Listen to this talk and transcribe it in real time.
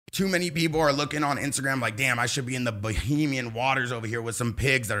Too many people are looking on Instagram like, damn, I should be in the Bohemian waters over here with some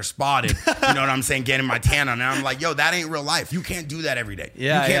pigs that are spotted. You know what I'm saying? Getting my tan on. And I'm like, yo, that ain't real life. You can't do that every day.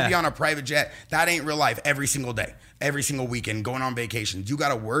 Yeah, you can't be on a private jet. That ain't real life every single day, every single weekend, going on vacations. You got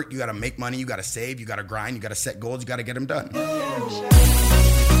to work. You got to make money. You got to save. You got to grind. You got to set goals. You got to get them done.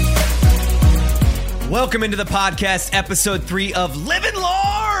 Welcome into the podcast, episode 3 of Living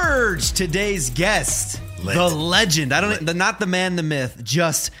Large. Today's guest, the legend. Not the man, the myth,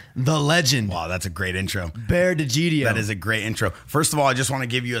 just the legend. Wow, that's a great intro. Degidio. That is a great intro. First of all, I just want to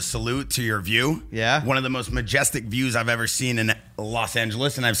give you a salute to your view. Yeah. One of the most majestic views I've ever seen in Los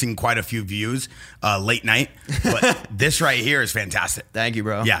Angeles, and I've seen quite a few views late night. But this right here is fantastic. Thank you,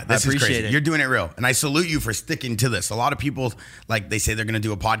 bro. Yeah, this I appreciate is crazy. it. You're doing it real. And I salute you for sticking to this. A lot of people, like, they say they're going to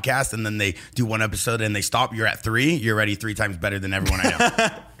do a podcast, and then they do one episode, and they stop. You're at 3. You're already 3 times better than everyone I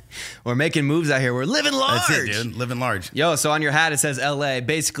know. We're making moves out here. We're living large. That's it, dude. Living large. Yo, so on your hat it says LA.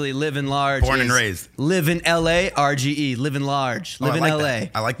 Basically, living large. Born and raised. Live in LA, RGE. Living large. Live in like LA.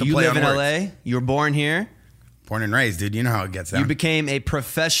 that. I like the you play live on in words. LA. You were born here. Born and raised, dude. You know how it gets down. You became a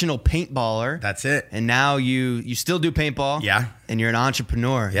professional paintballer. That's it. And now you still do paintball. Yeah. And you're an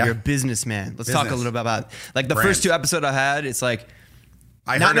entrepreneur. Yeah. You're a businessman. Let's talk a little bit about like the Brands. first 2 episodes I had. It's like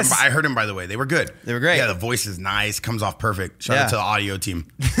I heard him, by the way. They were good. They were great. Yeah, the voice is nice. Comes off perfect. Shout out to the audio team.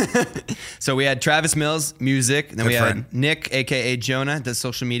 So we had Travis Mills, music. Then Good we friend. had Nick, a.k.a. Jonah, does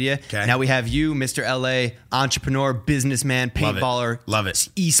social media. Okay. Now we have you, Mr. LA, entrepreneur, businessman, paintballer. Love it.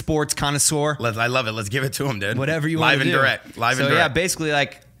 Esports connoisseur. I love it. Let's give it to him, dude. Whatever you want to do. Live and direct. Live and direct. So yeah, basically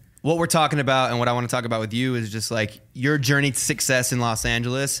like what we're talking about and what I want to talk about with you is just like your journey to success in Los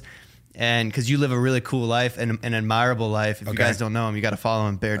Angeles. And because you live a really cool life and an admirable life. If you guys don't know him, you got to follow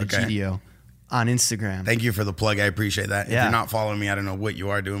him, Degidio, on Instagram. Thank you for the plug. I appreciate that. Yeah. If you're not following me, I don't know what you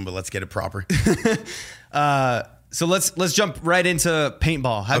are doing, but let's get it proper. So let's jump right into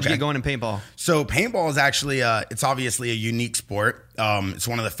paintball. How'd you get going in paintball? So paintball is actually, it's obviously a unique sport. It's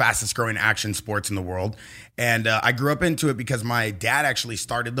one of the fastest growing action sports in the world. And I grew up into it because my dad actually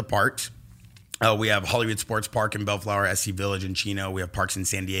started the parks. We have Hollywood Sports Park in Bellflower, SC Village in Chino. We have parks in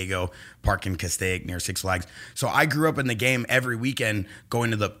San Diego, park in Castaic near Six Flags. So I grew up in the game every weekend going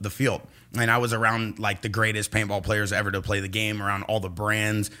to the field. And I was around like the greatest paintball players ever to play the game, around all the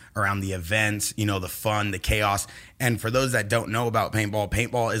brands, around the events, you know, the fun, the chaos. And for those that don't know about paintball,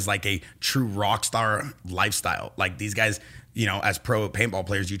 paintball is like a true rock star lifestyle. Like these guys, you know, as pro paintball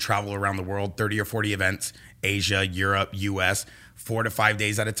players, you travel around the world, 30 or 40 events, Asia, Europe, US, 4 to 5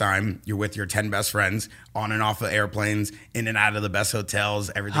 days at a time. You're with your 10 best friends on and off of airplanes, in and out of the best hotels,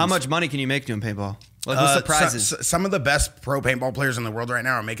 everything. How much money can you make doing paintball? Like, what's the prizes? Some of the best pro paintball players in the world right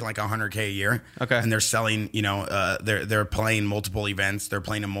now are making like $100K a year. Okay. And they're selling, you know, they're playing multiple events. They're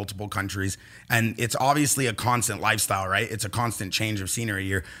playing in multiple countries. And it's obviously a constant lifestyle, right? It's a constant change of scenery.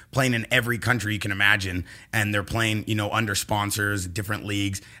 You're playing in every country you can imagine. And they're playing, you know, under sponsors, different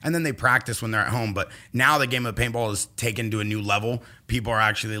leagues. And then they practice when they're at home. But now the game of paintball is taken to a new level. People are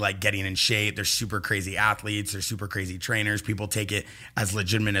actually like getting in shape. They're super crazy athletes. They're super crazy trainers. People take it as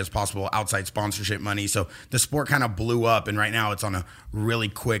legitimate as possible, outside sponsorship money. So the sport kind of blew up, and right now it's on a really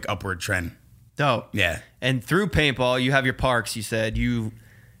quick upward trend. Dope. Yeah. And through paintball, you have your parks. You said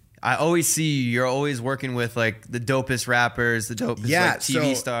I always see you're always working with like the dopest rappers, the dopest like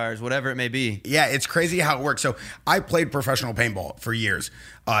TV stars, whatever it may be. Yeah, it's crazy how it works. So I played professional paintball for years.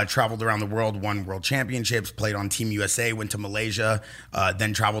 Traveled around the world, won world championships, played on Team USA, went to Malaysia,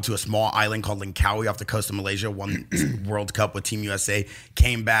 then traveled to a small island called Langkawi off the coast of Malaysia, won World Cup with Team USA,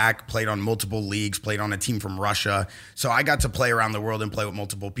 came back, played on multiple leagues, played on a team from Russia. So I got to play around the world and play with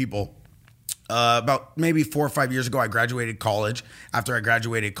multiple people. About maybe 4 or 5 years ago, I graduated college. After I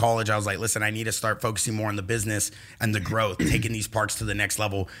graduated college, I was like, listen, I need to start focusing more on the business and the growth, taking these parks to the next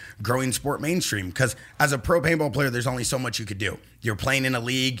level, growing sport mainstream. Because as a pro paintball player, there's only so much you could do. You're playing in a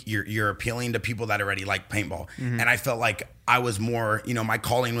league, you're appealing to people that already like paintball. Mm-hmm. And I felt like I was more, you know, my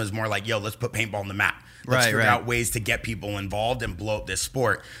calling was more like, yo, let's put paintball on the map. Let's figure out ways to get people involved and blow up this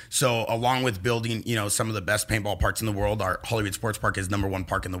sport. So along with building, you know, some of the best paintball parks in the world, our Hollywood Sports Park is #1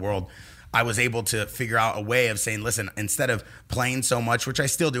 park in the world. I was able to figure out a way of saying, listen, instead of playing so much, which I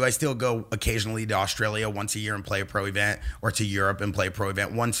still do, I still go occasionally to Australia once a year and play a pro event, or to Europe and play a pro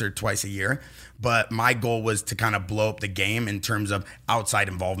event once or twice a year. But my goal was to kind of blow up the game in terms of outside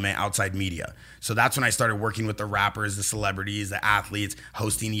involvement, outside media. So that's when I started working with the rappers, the celebrities, the athletes,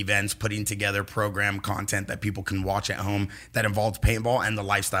 hosting events, putting together program content that people can watch at home that involves paintball and the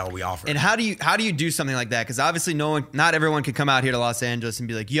lifestyle we offer. And how do you do something like that? Because obviously not everyone can come out here to Los Angeles and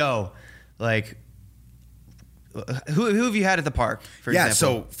be like, yo, like Who have you had at the park, for example?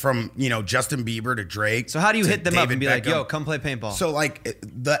 So from, Justin Bieber to Drake. So how do you hit them up and be like, Beckham. yo, come play paintball? So like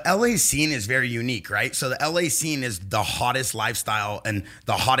the LA scene is very unique, right? So the LA scene is the hottest lifestyle and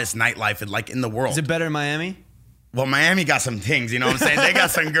the hottest nightlife in the world. Is it better in Miami? Well, Miami got some things, you know what I'm saying? They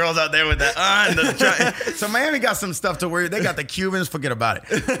got some girls out there with that. So Miami got some stuff to worry. They got the Cubans, forget about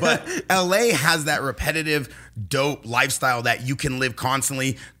it. But LA has that repetitive, dope lifestyle that you can live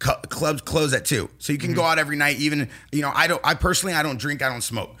constantly. Clubs close at 2. So you can go out every night. Even, I personally don't drink, I don't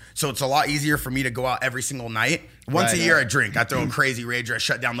smoke. So it's a lot easier for me to go out every single night. Once a year I drink. I throw a crazy rager. I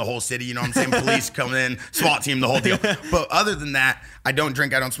shut down the whole city. You know what I'm saying? Police come in, SWAT team, the whole deal. But other than that, I don't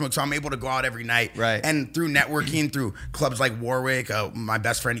drink, I don't smoke. So I'm able to go out every night. Right. And through networking, through clubs like Warwick, my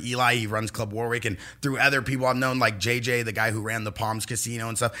best friend Eli, he runs Club Warwick. And through other people I've known like JJ, the guy who ran the Palms Casino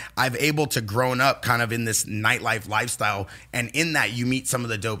and stuff, I've able to grown up kind of in this nightlife lifestyle. And in that, you meet some of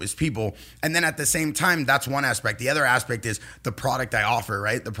the dopest people. And then at the same time, that's one aspect. The other aspect is the product I offer,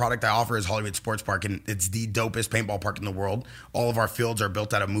 right? The product I offer is Hollywood Sports Park. And it's the dopest paintball park in the world. All of our fields are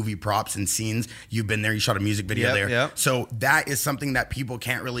built out of movie props and scenes. You've been there. You shot a music video there. Yep. So that is something that people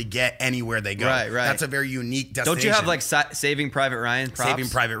can't really get anywhere they go. Right. That's a very unique destination. Don't you have like Saving Private Ryan props? Saving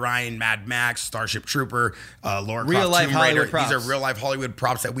Private Ryan, Mad Max, Starship Trooper, Lara Real Croft, life Tomb Hollywood Raider. props. These are real life Hollywood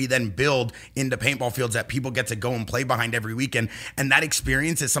props that we then build into paintball fields that people get to go and play behind every weekend. And that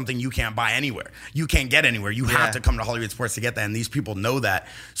experience is something you can't buy anywhere. You can't get anywhere. You have to come to Hollywood Sports to get that. And these people know that.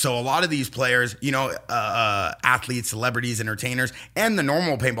 So a lot of these players, athletes, celebrities, entertainers, and the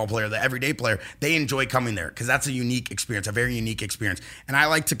normal paintball player, the everyday player, they enjoy coming there because that's a unique experience, a very unique experience. And I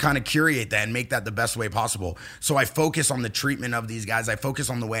like to kind of curate that and make that the best way possible. So I focus on the treatment of these guys. I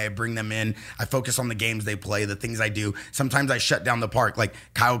focus on the way I bring them in. I focus on the games they play, the things I do. Sometimes I shut down the park, like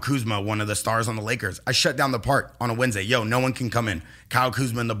Kyle Kuzma, one of the stars on the Lakers. I shut down the park on a Wednesday. Yo, no one can come in. Kyle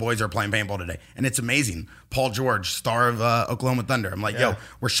Kuzma and the boys are playing paintball today. And it's amazing. Paul George, star of Oklahoma Thunder. I'm like, yo,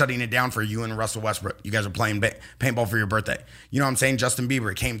 we're shutting it down for you and Russell Westbrook. You guys are playing paintball for your birthday. You know what I'm saying? Justin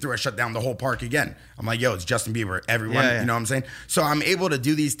Bieber came through. I shut down the whole park again. I'm like, yo, it's Justin Bieber. Everyone, you know what I'm saying? So I'm able to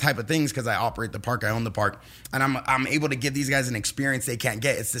do these type of things because I operate the park. I own the park. And I'm able to give these guys an experience they can't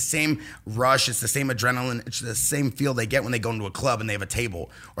get. It's the same rush. It's the same adrenaline. It's the same feel they get when they go into a club and they have a table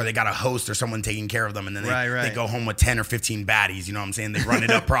or they got a host or someone taking care of them. And then they go home with 10 or 15 baddies. You know what I'm saying? They run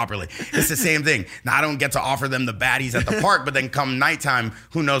it up properly. It's the same thing. Now, I don't get to offer them the baddies at the park, but then come nighttime,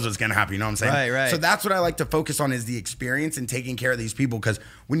 who knows what's going to happen? You know what I'm saying? Right. So that's what I like to focus on is the experience and taking care of these people. Because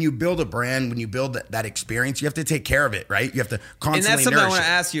when you build a brand, when you build that experience, you have to take care of it, right? You have to constantly And that's something I want to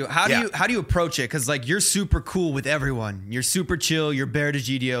it. ask you. How do you approach it? Because like you're super cool with everyone. You're super chill. You're Bear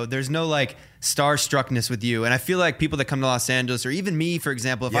Degidio. There's no like starstruckness with you. And I feel like people that come to Los Angeles, or even me, for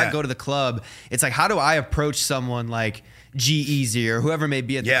example, if I go to the club, it's like, how do I approach someone like G-Eazy or whoever may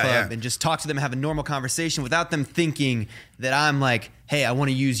be at the club and just talk to them, have a normal conversation without them thinking that I'm like, hey, I want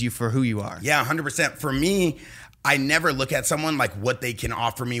to use you for who you are? Yeah, 100%. For me, I never look at someone like what they can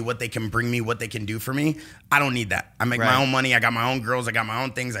offer me, what they can bring me, what they can do for me. I don't need that. I make my own money. I got my own girls. I got my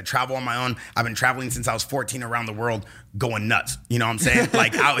own things. I travel on my own. I've been traveling since I was 14 around the world, going nuts. You know what I'm saying?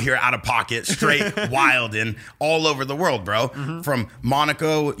 Like out here, out of pocket, straight wild and all over the world, bro. From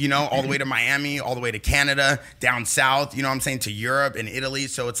Monaco, all the way to Miami, all the way to Canada, down south, you know what I'm saying, to Europe and Italy.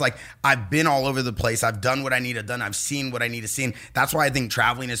 So it's like I've been all over the place. I've done what I need to done. I've seen what I need to see. That's why I think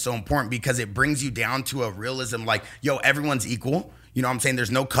traveling is so important because it brings you down to a realism like, yo, everyone's equal. You know what I'm saying?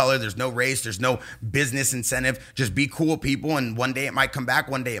 There's no color, there's no race, there's no business incentive. Just be cool with people and one day it might come back,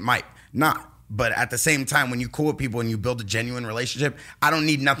 one day it might not. But at the same time, when you cool with people and you build a genuine relationship, I don't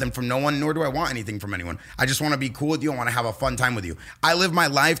need nothing from no one, nor do I want anything from anyone. I just want to be cool with you. I want to have a fun time with you. I live my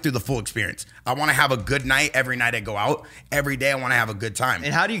life through the full experience. I want to have a good night every night I go out. Every day I want to have a good time.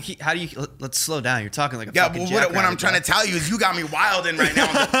 And let's slow down. You're talking like a fucking what I'm trying to tell you is you got me wild in right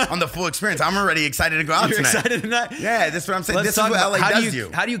now on the full experience. I'm already excited to go out tonight. You're excited tonight? Yeah, that's what I'm saying. This is what LA does to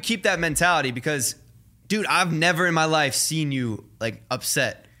you. How do you keep that mentality? Because, dude, I've never in my life seen you like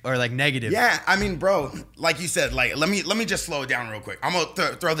upset or like negative. Yeah, I mean, bro, like you said, like let me just slow it down real quick. I'm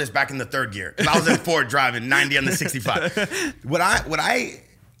gonna throw this back in the third gear because I was in Ford driving 90 on the 65. What I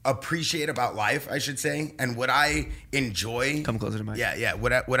appreciate about life, I should say, and what I enjoy. Come closer to my. Yeah.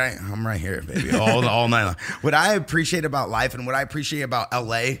 I'm right here, baby, all night long. What I appreciate about life and what I appreciate about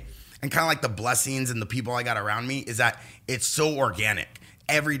LA and kind of like the blessings and the people I got around me is that it's so organic.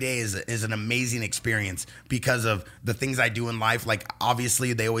 Every day is an amazing experience because of the things I do in life. Like,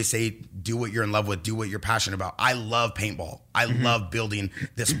 obviously, they always say, do what you're in love with, do what you're passionate about. I love paintball. I love building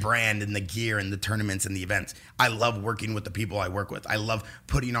this brand and the gear and the tournaments and the events. I love working with the people I work with. I love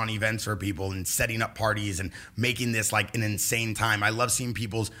putting on events for people and setting up parties and making this like an insane time. I love seeing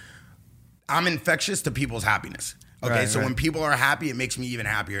people's I'm infectious to people's happiness. Okay, Right, so right. when people are happy, it makes me even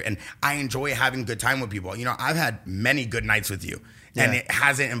happier. And I enjoy having good time with people. You know, I've had many good nights with you. And Yeah. it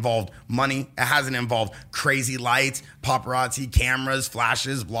hasn't involved money. It hasn't involved crazy lights, paparazzi, cameras,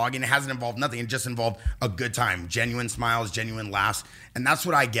 flashes, vlogging. It hasn't involved nothing. It just involved a good time, genuine smiles, genuine laughs. And that's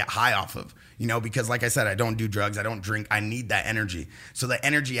what I get high off of, you know, because like I said, I don't do drugs. I don't drink. I need that energy. So the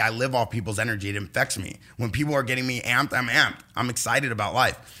energy, I live off people's energy. It infects me. When people are getting me amped, I'm amped. I'm excited about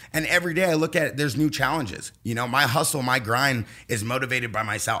life. And every day I look at it, there's new challenges. You know, my hustle, my grind is motivated by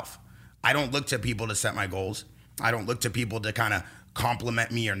myself. I don't look to people to set my goals. I don't look to people to kind of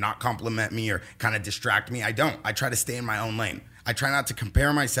compliment me or not compliment me or kind of distract me. I don't. I try to stay in my own lane. I try not to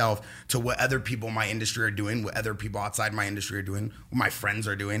compare myself to what other people in my industry are doing, what other people outside my industry are doing, what my friends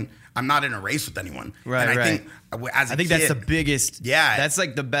are doing. I'm not in a race with anyone. Right, and I right. think as a I think kid, that's the biggest. Yeah. That's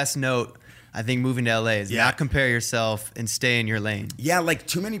like the best note. I think moving to LA is not compare yourself and stay in your lane. Yeah, like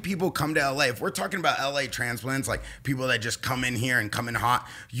too many people come to LA. If we're talking about LA transplants, like people that just come in here and come in hot,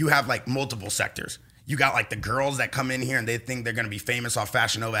 you have like multiple sectors. You got like the girls that come in here and they think they're gonna be famous off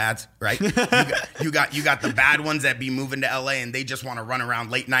Fashion Nova ads, right? you got the bad ones that be moving to LA and they just want to run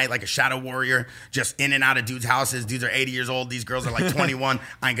around late night like a shadow warrior, just in and out of dudes' houses. Dudes are 80 years old. These girls are like 21.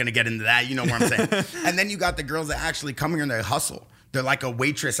 I ain't gonna get into that. You know what I'm saying? And then you got the girls that actually come here and they hustle. They're like a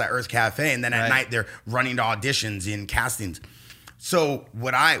waitress at Earth Cafe, and then at night they're running to auditions and castings. So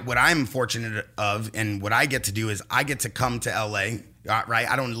what I'm fortunate of and what I get to do is I get to come to LA, right?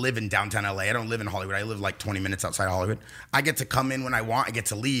 I don't live in downtown LA. I don't live in Hollywood. I live like 20 minutes outside of Hollywood. I get to come in when I want. I get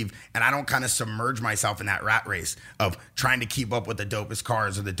to leave, and I don't kind of submerge myself in that rat race of trying to keep up with the dopest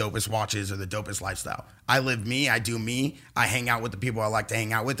cars or the dopest watches or the dopest lifestyle. I live me. I do me. I hang out with the people I like to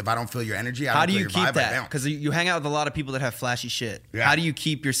hang out with. If I don't feel your energy, I How don't do feel you your keep vibe, I that? don't. Because you hang out with a lot of people that have flashy shit. Yeah. How do you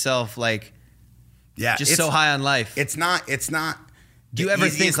keep yourself like Yeah, just so high on life? It's not. Do you the ever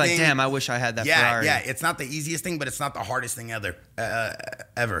think easiest like, thing. damn, I wish I had that Ferrari? Yeah, it's not the easiest thing, but it's not the hardest thing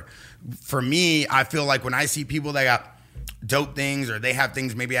ever. For me, I feel like when I see people that got dope things or they have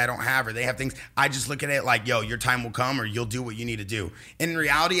things maybe I don't have or they have things, I just look at it like, yo, your time will come or you'll do what you need to do. In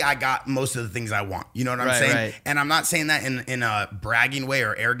reality, I got most of the things I want. You know what I'm saying? Right. And I'm not saying that in a bragging way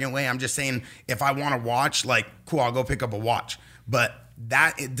or arrogant way. I'm just saying if I want a watch, like, cool, I'll go pick up a watch. But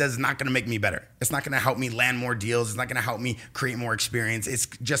that it does not going to make me better. It's not going to help me land more deals. It's not going to help me create more experience. It's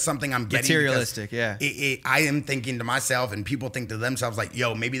just something I'm getting. Materialistic, yeah. I am thinking to myself, and people think to themselves like,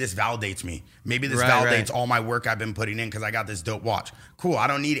 yo, maybe this validates me. Maybe this Right, validates right. all my work I've been putting in because I got this dope watch. Cool, I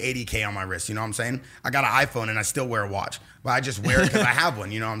don't need 80K on my wrist. You know what I'm saying? I got an iPhone and I still wear a watch. But I just wear it because I have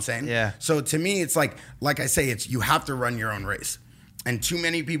one. You know what I'm saying? Yeah. So to me, it's like I say, it's you have to run your own race. And too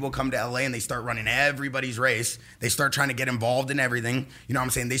many people come to LA and they start running everybody's race. They start trying to get involved in everything. You know what I'm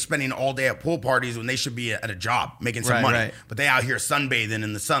saying? They're spending all day at pool parties when they should be at a job making some money. Right. But they out here sunbathing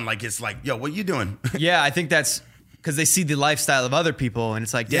in the sun. Like, it's like, yo, what you doing? Yeah, I think that's because they see the lifestyle of other people, and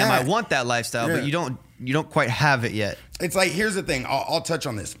it's like, damn, Yeah. I want that lifestyle, but you don't quite have it yet. It's like, here's the thing. I'll touch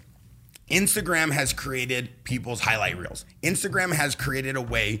on this. Instagram has created people's highlight reels. Instagram has created a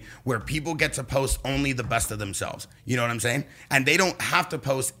way where people get to post only the best of themselves. You know what I'm saying? And they don't have to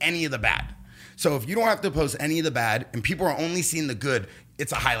post any of the bad. So if you don't have to post any of the bad and people are only seeing the good,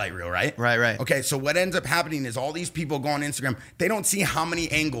 it's a highlight reel, right? Right. Okay, so what ends up happening is all these people go on Instagram, they don't see how many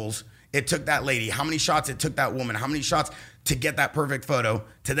angles it took that lady, how many shots it took that woman, how many shots to get that perfect photo,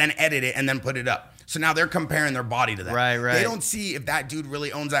 to then edit it and then put it up. So now they're comparing their body to that. Right. They don't see if that dude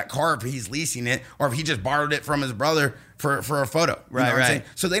really owns that car, if he's leasing it, or if he just borrowed it from his brother for a photo. You know what I'm saying?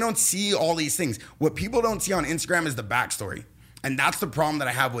 So they don't see all these things. What people don't see on Instagram is the backstory. And that's the problem that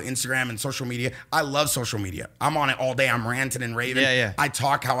I have with Instagram and social media. I love social media. I'm on it all day. I'm ranting and raving. Yeah. I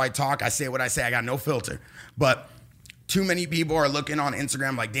talk how I talk. I say what I say. I got no filter. But too many people are looking on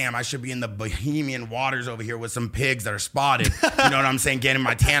Instagram like, damn, I should be in the Bohemian waters over here with some pigs that are spotted. You know what I'm saying? Getting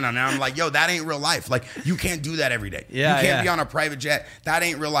my tan on. And I'm like, yo, that ain't real life. Like, you can't do that every day. Yeah, you can't be on a private jet. That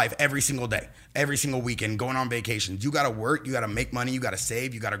ain't real life every single day, every single weekend, going on vacations. You got to work. You got to make money. You got to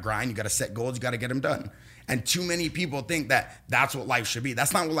save. You got to grind. You got to set goals. You got to get them done. And too many people think that that's what life should be.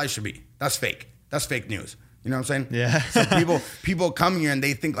 That's not what life should be. That's fake. That's fake news. You know what I'm saying? Yeah. So people come here and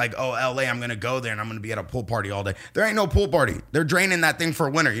they think like, oh, LA, I'm going to go there and I'm going to be at a pool party all day. There ain't no pool party. They're draining that thing for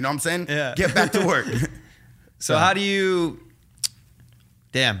winter. You know what I'm saying? Yeah. Get back to work. So how do you?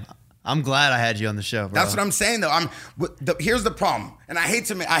 Damn, I'm glad I had you on the show, bro. That's what I'm saying, though. Here's the problem, and I hate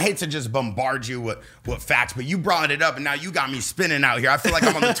to just bombard you with facts, but you brought it up, and now you got me spinning out here. I feel like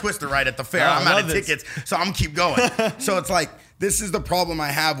I'm on the Twister ride at the fair. I'm out of tickets, so I'm keep going. So it's like, this is the problem I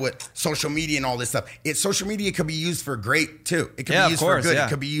have with social media and all this stuff. Social media could be used for great too. It could be used for good. It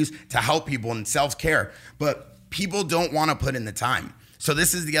could be used to help people and self-care. But people don't want to put in the time. So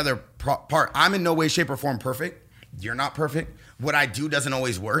this is the other part. I'm in no way, shape, or form perfect. You're not perfect. What I do doesn't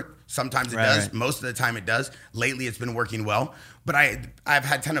always work. Sometimes it does. Right. Most of the time it does. Lately it's been working well. But I've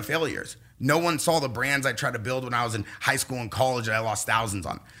had a ton of failures. No one saw the brands I tried to build when I was in high school and college that I lost thousands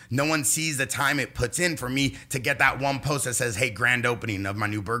on. No one sees the time it puts in for me to get that one post that says, hey, grand opening of my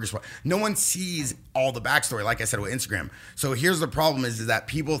new burger spot. No one sees all the backstory, like I said, with Instagram. So here's the problem is that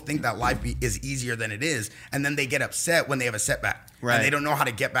people think that life is easier than it is, and then they get upset when they have a setback. Right. And they don't know how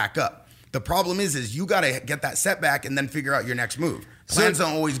to get back up. The problem is you got to get that setback and then figure out your next move. Plans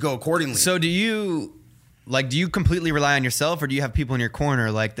don't always go accordingly. So do you completely rely on yourself, or do you have people in your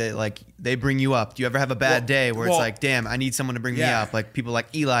corner they bring you up? Do you ever have a bad day where it's like, damn, I need someone to bring me up? Like people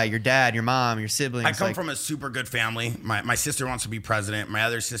like Eli, your dad, your mom, your siblings. I come from a super good family. My sister wants to be president. My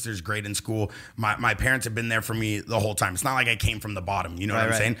other sister's great in school. My parents have been there for me the whole time. It's not like I came from the bottom. You know what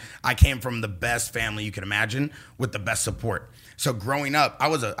I'm saying? I came from the best family you could imagine with the best support. So growing up, I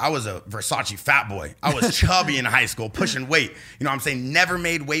was a Versace fat boy. I was chubby in high school, pushing weight. You know what I'm saying? Never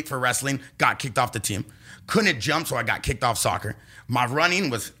made weight for wrestling. Got kicked off the team. Couldn't jump, so I got kicked off soccer. My running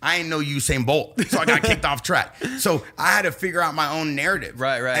was, I ain't know Usain Bolt, so I got kicked off track. So I had to figure out my own narrative.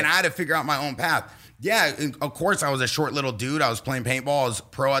 Right. And I had to figure out my own path. Yeah, of course, I was a short little dude. I was playing paintball. I was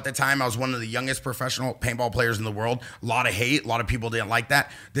pro at the time. I was one of the youngest professional paintball players in the world. A lot of hate. A lot of people didn't like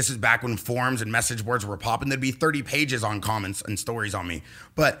that. This is back when forums and message boards were popping. There'd be 30 pages on comments and stories on me.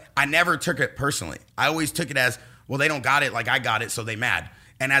 But I never took it personally. I always took it as, well, they don't got it like I got it, so they mad.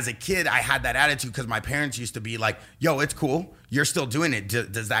 And as a kid, I had that attitude because my parents used to be like, yo, it's cool. You're still doing it.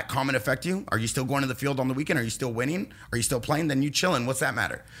 Does that comment affect you? Are you still going to the field on the weekend? Are you still winning? Are you still playing? Then you chilling. What's that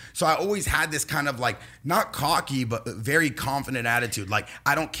matter? So I always had this kind of like, not cocky, but very confident attitude. Like,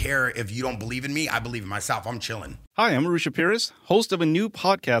 I don't care if you don't believe in me. I believe in myself. I'm chilling. Hi, I'm Arusha Pires, host of a new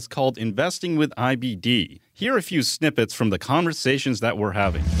podcast called Investing with IBD. Here are a few snippets from the conversations that we're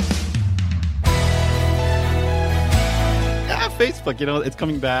having. Facebook, it's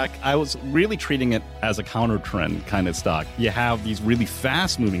coming back. I was really treating it as a counter trend kind of stock. You have these really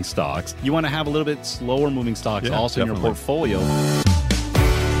fast moving stocks. You want to have a little bit slower moving stocks also definitely in your portfolio.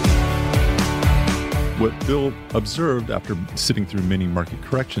 What Bill observed after sitting through many market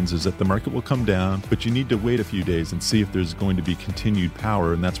corrections is that the market will come down, but you need to wait a few days and see if there's going to be continued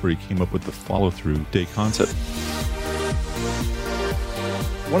power. And that's where he came up with the follow-through day concept.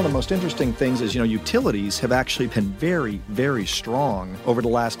 One of the most interesting things is, utilities have actually been very, very strong over the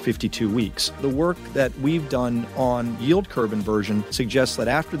last 52 weeks. The work that we've done on yield curve inversion suggests that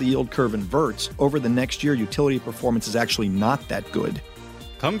after the yield curve inverts, over the next year, utility performance is actually not that good.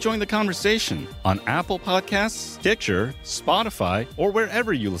 Come join the conversation on Apple Podcasts, Stitcher, Spotify, or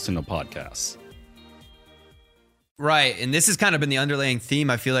wherever you listen to podcasts. Right, and this has kind of been the underlying theme,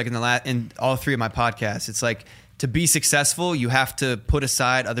 I feel like, in all three of my podcasts. It's like, to be successful, you have to put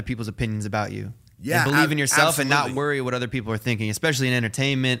aside other people's opinions about you. Yeah, and believe in yourself absolutely. And not worry what other people are thinking, especially in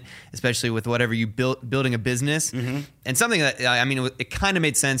entertainment, especially with whatever you building a business. Mm-hmm. And something that, it kind of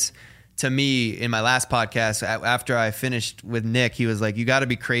made sense to me in my last podcast. After I finished with Nick, he was like, you got to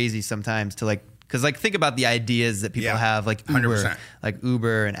be crazy sometimes to because think about the ideas that people have, like Uber,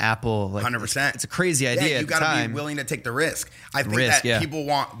 100%. And Apple. 100%. It's a crazy idea. Yeah, you got to be willing to take the risk. I think people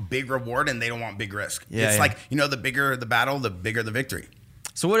want big reward and they don't want big risk. Yeah, it's like, the bigger the battle, the bigger the victory.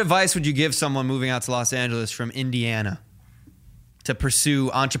 So what advice would you give someone moving out to Los Angeles from Indiana to pursue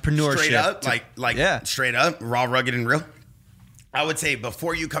entrepreneurship? Straight up, straight up, raw, rugged, and real. I would say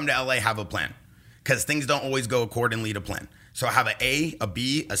before you come to LA, have a plan, because things don't always go accordingly to plan. So have an A, a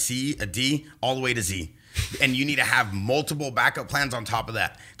B, a C, a D, all the way to Z. And you need to have multiple backup plans on top of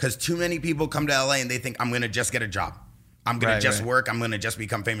that, because too many people come to LA and they think, I'm going to just get a job. I'm going to just work. I'm going to just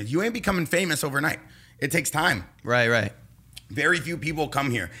become famous. You ain't becoming famous overnight. It takes time. Right. Very few people come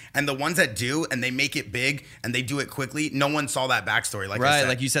here. And the ones that do, and they make it big, and they do it quickly, no one saw that backstory.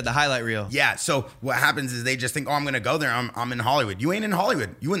 Like you said, the highlight reel. Yeah, so what happens is they just think, I'm going to go there. I'm in Hollywood. You ain't in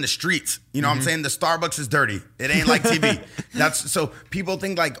Hollywood. You in the streets. You know what I'm saying? The Starbucks is dirty. It ain't like TV. So people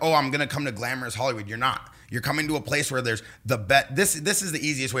think I'm going to come to Glamorous Hollywood. You're not. You're coming to a place where there's the bet. This is the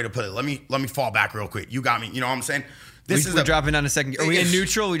easiest way to put it. Let me fall back real quick. You got me. You know what I'm saying? We're dropping down a second. Are we in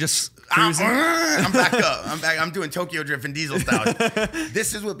neutral? We just cruising? I'm back up. I'm doing Tokyo Drift and diesel style.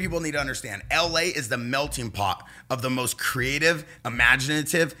 This is what people need to understand. LA is the melting pot of the most creative,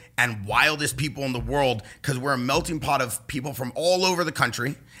 imaginative, and wildest people in the world, because we're a melting pot of people from all over the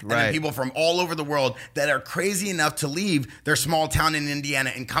country and then people from all over the world that are crazy enough to leave their small town in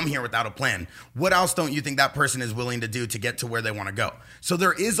Indiana and come here without a plan. What else don't you think that person is willing to do to get to where they want to go? So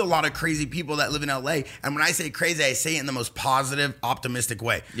there is a lot of crazy people that live in LA. And when I say crazy, I say it in the most positive, optimistic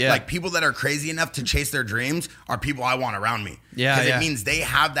way. Yeah. Like, people that are crazy enough to chase their dreams are people I want around me. Yeah, Because yeah. it means they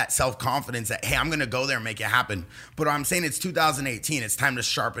have that self-confidence that, hey, I'm going to go there and make it happen. But I'm saying it's 2018. It's time to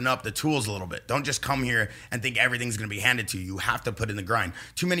sharpen up the tools a little bit. Don't just come here and think everything's going to be handed to you. You have to put in the grind.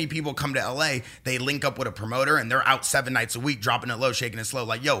 Too many people come to LA, they link up with a promoter, and they're out 7 nights a week, dropping it low, shaking it slow.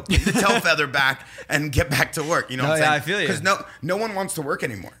 Like, yo, get the tail feather back and get back to work. You know what I'm saying? I feel you. Because no one wants to work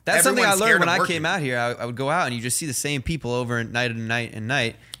anymore. That's something I Everyone's learned scared when of I working. came out here. I would go out and you just see the same people over and night and night and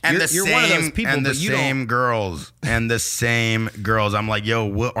night. And You're one of those people, and the but you same girls, and the same girls. I'm like, yo,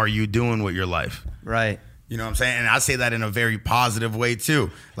 what are you doing with your life? Right. You know what I'm saying? And I say that in a very positive way too.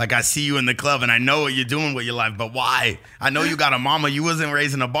 Like, I see you in the club and I know what you're doing with your life, but why? I know you got a mama. You wasn't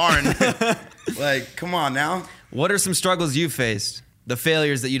raised in a barn. Like, come on now. What are some struggles you faced? The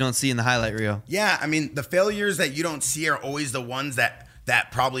failures that you don't see in the highlight reel? Yeah, I mean, the failures that you don't see are always the ones that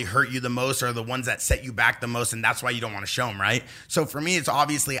probably hurt you the most, or the ones that set you back the most, and that's why you don't want to show them, right? So for me, it's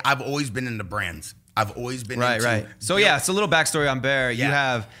obviously I've always been into brands. I've always been into Right. So yeah, it's a little backstory on Bear.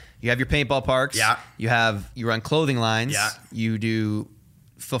 Yeah. You have your paintball parks. Yeah. You run clothing lines. Yeah. You do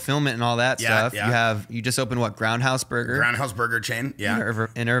fulfillment and all that Yeah, stuff. yeah. You just opened what, Groundhouse Burger? Groundhouse Burger chain. Yeah,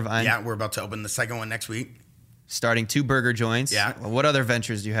 In Irvine. yeah. We're about to open the second one next week. Starting 2 burger joints. Yeah. What other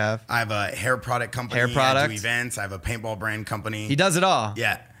ventures do you have? I have a hair product company. Hair I product? do events. I have a paintball brand company. He does it all.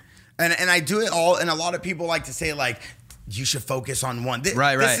 Yeah. And I do it all, and a lot of people like to say, like, you should focus on one.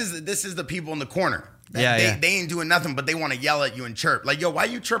 Right. This is the people in the corner. Yeah. They ain't doing nothing, but they want to yell at you and chirp. Like, yo, why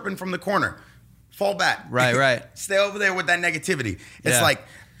you chirping from the corner? Fall back. Right. Stay over there with that negativity. It's Yeah. like,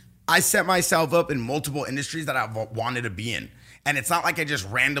 I set myself up in multiple industries that I've wanted to be in. And it's not like I just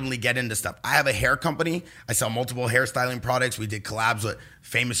randomly get into stuff. I have a hair company. I sell multiple hairstyling products. We did collabs with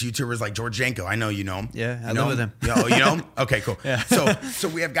famous YouTubers like George Janko. I know you know him. Yeah, I You know live with him. Yo, you know him? Okay, cool. Yeah. So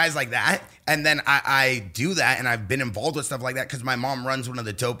we have guys like that. And then I do that, and I've been involved with stuff like that because my mom runs one of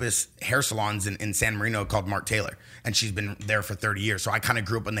the dopest hair salons in San Marino called Mark Taylor. And she's been there for 30 years. So I kind of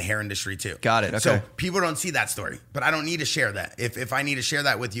grew up in the hair industry too. Got it. Okay. So people don't see that story, but I don't need to share that. If I need to share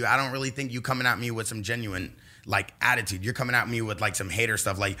that with you, I don't really think you coming at me with some genuine like attitude. You're coming at me with like some hater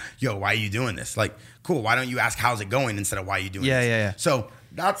stuff like, yo, why are you doing this? Like, cool, why don't you ask how's it going instead of why are you doing this? Yeah. So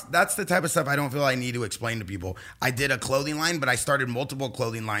that's the type of stuff I don't feel I need to explain to people. I did a clothing line, but I started multiple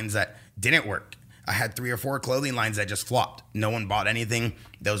clothing lines that didn't work. I had 3 or 4 clothing lines that just flopped. No one bought anything.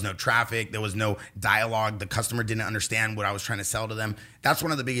 There was no traffic. There was no dialogue. The customer didn't understand what I was trying to sell to them. That's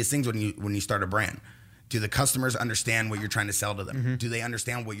one of the biggest things when you start a brand. Do the customers understand what you're trying to sell to them? Mm-hmm. Do they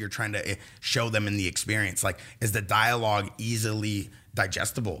understand what you're trying to show them in the experience? Like, is the dialogue easily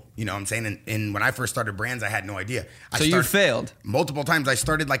digestible? You know what I'm saying? And when I first started brands, I had no idea. So you failed? Multiple times. I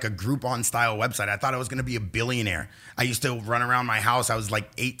started like a Groupon style website. I thought I was going to be a billionaire. I used to run around my house. I was like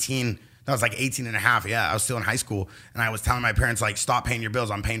 18. I was like 18 and a half. Yeah, I was still in high school. And I was telling my parents, like, stop paying your bills.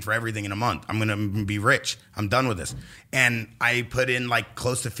 I'm paying for everything in a month. I'm going to be rich. I'm done with this. And I put in like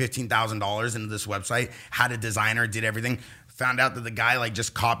close to $15,000 into this website, had a designer, did everything. Found out that the guy like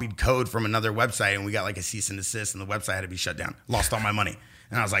just copied code from another website, and we got like a cease and desist, and the website had to be shut down. Lost all my money.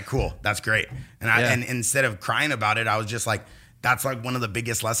 And I was like, cool, that's great. And instead of crying about it, I was just like, that's like one of the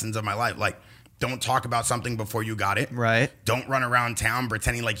biggest lessons of my life. Like, don't talk about something before you got it. Right. Don't run around town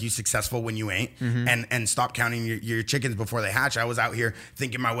pretending like you're successful when you ain't. Mm-hmm. And stop counting your chickens before they hatch. I was out here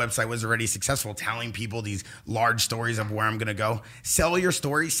thinking my website was already successful, telling people these large stories of where I'm going to go. Sell your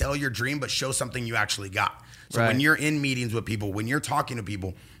story, sell your dream, but show something you actually got. So when you're in meetings with people, when you're talking to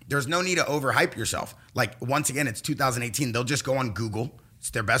people, there's no need to overhype yourself. Like, once again, it's 2018. They'll just go on Google.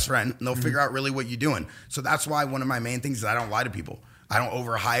 It's their best friend, and they'll figure out really what you're doing. So that's why one of my main things is I don't lie to people. I don't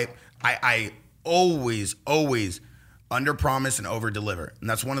overhype. I always under promise and over deliver. And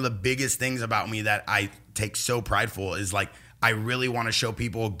that's one of the biggest things about me that I take so prideful is like, I really want to show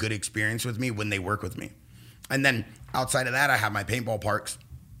people a good experience with me when they work with me. And then outside of that, I have my paintball parks.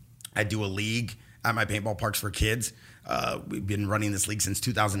 I do a league at my paintball parks for kids. We've been running this league since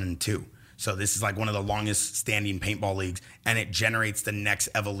 2002. So this is like one of the longest standing paintball leagues, and it generates the next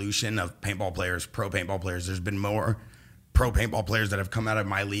evolution of paintball players, pro paintball players. There's been more pro paintball players that have come out of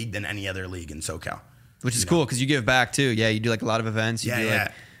my league than any other league in SoCal. Which is cool because you give back too. Yeah, you do like a lot of events. You do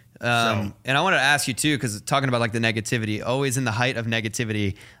like, and I wanted to ask you too, because talking about like the negativity, always in the height of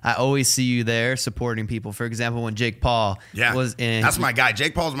negativity, I always see you there supporting people. For example, when Jake Paul was in, that's my guy.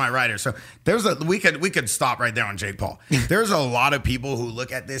 Jake Paul's my writer. So we could stop right there on Jake Paul. There's a lot of people who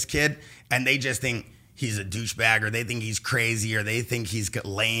look at this kid and they just think he's a douchebag, or they think he's crazy, or they think he's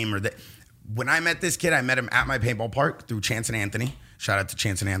lame, or that. When I met this kid, I met him at my paintball park through Chance and Anthony. Shout out to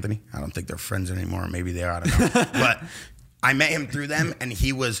Chance and Anthony. I don't think they're friends anymore. Maybe they are. I don't know. But I met him through them, and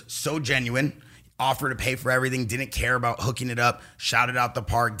he was so genuine, offered to pay for everything, didn't care about hooking it up, shouted out the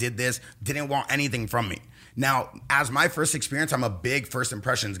park, did this, didn't want anything from me. Now, as my first experience, I'm a big first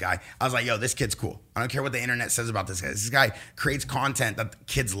impressions guy. I was like, yo, this kid's cool. I don't care what the internet says about this guy. This guy creates content that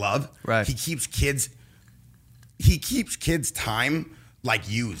kids love. Right. He keeps kids time like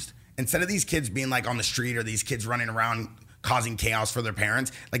used. Instead of these kids being like on the street or these kids running around causing chaos for their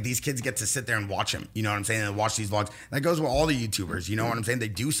parents, like these kids get to sit there and watch him. You know what I'm saying? And watch these vlogs. That goes with all the YouTubers. You know what I'm saying? They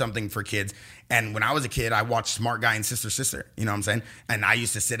do something for kids. And when I was a kid, I watched Smart Guy and Sister. You know what I'm saying? And I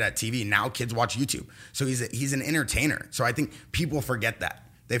used to sit at TV. Now kids watch YouTube. So he's an entertainer. So I think people forget that.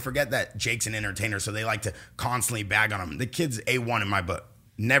 They forget that Jake's an entertainer. So they like to constantly bag on him. The kid's A1 in my book.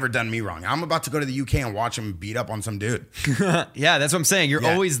 Never done me wrong. I'm about to go to the UK and watch him beat up on some dude. Yeah, that's what I'm saying. You're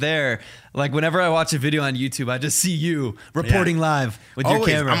always there. Like whenever I watch a video on YouTube, I just see you reporting live with your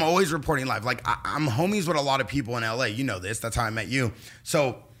camera. I'm always reporting live. Like I'm homies with a lot of people in LA. You know this. That's how I met you.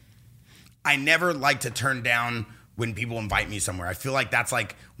 So I never like to turn down when people invite me somewhere. I feel like that's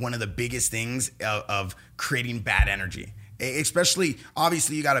like one of the biggest things of creating bad energy. Especially,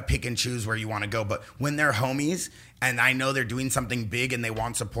 obviously, you got to pick and choose where you want to go. But when they're homies and I know they're doing something big and they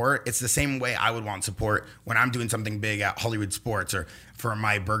want support, it's the same way I would want support when I'm doing something big at Hollywood Sports or for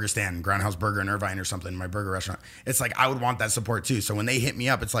my burger stand, Groundhouse Burger in Irvine or something, my burger restaurant. It's like I would want that support too. So when they hit me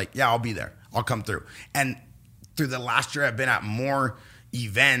up, it's like, yeah, I'll be there. I'll come through. And through the last year, I've been at more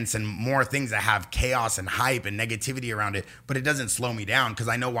events and more things that have chaos and hype and negativity around it, but it doesn't slow me down because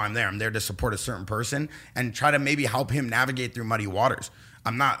I know why I'm there. I'm there to support a certain person and try to maybe help him navigate through muddy waters.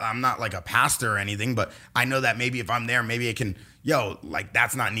 I'm not like a pastor or anything, but I know that maybe if I'm there, maybe it can, like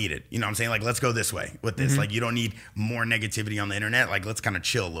that's not needed. You know what I'm saying? Like, let's go this way with this. Like, you don't need more negativity on the internet. Like, let's kind of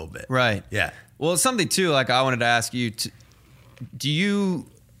chill a little bit. Right. Yeah. Well, something too, like I wanted to ask you,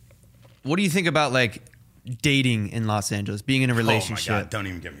 what do you think about like dating in Los Angeles, being in a relationship? Oh my God, don't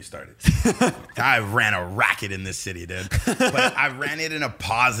even get me started. I ran a racket in this city, dude. But I ran it in a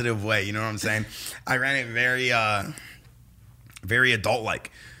positive way. You know what I'm saying? I ran it very, very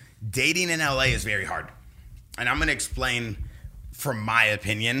adult-like. Dating in LA is very hard. And I'm going to explain from my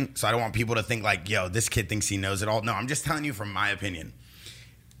opinion. So I don't want people to think like, yo, this kid thinks he knows it all. No, I'm just telling you from my opinion.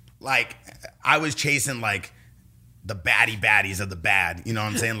 Like, I was chasing like the baddies of the bad, you know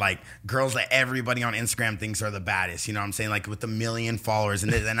what I'm saying? Like girls that everybody on Instagram thinks are the baddest, you know what I'm saying? Like with 1 million followers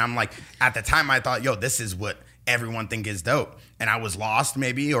and I'm like, at the time I thought, yo, this is what everyone think is dope. And I was lost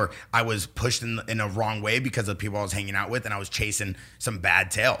maybe, or I was pushed in a wrong way because of the people I was hanging out with and I was chasing some bad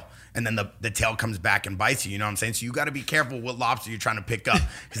tail. And then the tail comes back and bites you know what I'm saying? So you got to be careful what lobster you're trying to pick up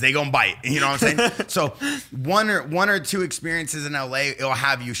because they gonna bite, you know what I'm saying? So one or two experiences in LA, it'll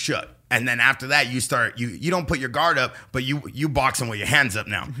have you shook. And then after that, you don't put your guard up, but you boxing with your hands up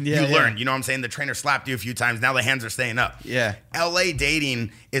now. Yeah, you learn, you know what I'm saying? The trainer slapped you a few times. Now the hands are staying up. Yeah. LA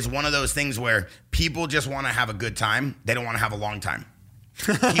dating is one of those things where people just want to have a good time. They don't want to have a long time.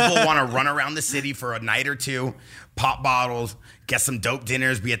 People want to run around the city for a night or two, pop bottles, get some dope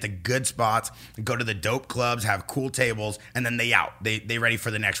dinners, be at the good spots, go to the dope clubs, have cool tables, and then they out. They ready for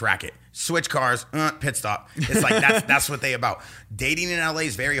the next racket. Switch cars, pit stop. It's like that's what they about. Dating in LA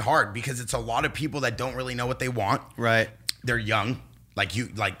is very hard because it's a lot of people that don't really know what they want. Right. They're young.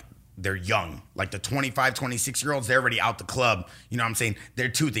 They're young. Like the 25, 26-year-olds, they're already out the club. You know what I'm saying? They're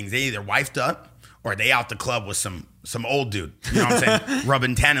two things. They either wifed up or they out the club with some old dude. You know what I'm saying?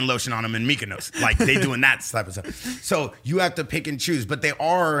 Rubbing tannin lotion on them in Mykonos. Like they doing that type of stuff. So you have to pick and choose, but they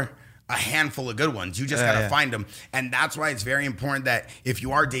are a handful of good ones. You just got to find them. And that's why it's very important that if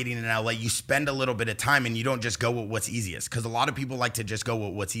you are dating in LA, you spend a little bit of time and you don't just go with what's easiest. Because a lot of people like to just go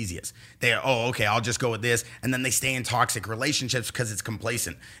with what's easiest. Okay, I'll just go with this. And then they stay in toxic relationships because it's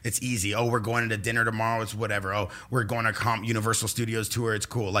complacent. It's easy. Oh, we're going to dinner tomorrow. It's whatever. Oh, we're going to Universal Studios tour. It's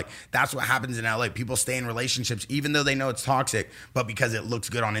cool. Like that's what happens in LA. People stay in relationships even though they know it's toxic, but because it looks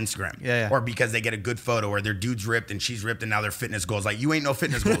good on Instagram. Yeah. Or because they get a good photo or their dude's ripped and she's ripped and now their fitness goals. Like you ain't no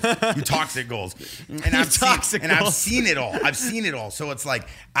fitness goals. Toxic goals. And I've seen it all. I've seen it all. So it's like,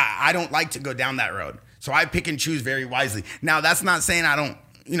 I don't like to go down that road. So I pick and choose very wisely. Now, that's not saying I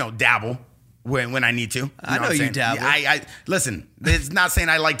don't, dabble when I need to. I know you dabble. I listen, it's not saying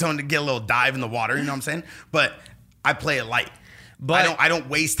I like to get a little dive in the water, you know what I'm saying? But I play it light. But I don't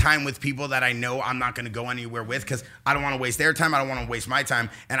waste time with people that I know I'm not going to go anywhere with because I don't want to waste their time. I don't want to waste my time.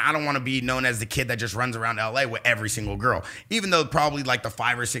 And I don't want to be known as the kid that just runs around LA with every single girl. Even though probably like the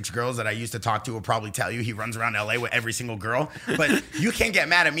 5 or 6 girls that I used to talk to will probably tell you he runs around LA with every single girl. But you can't get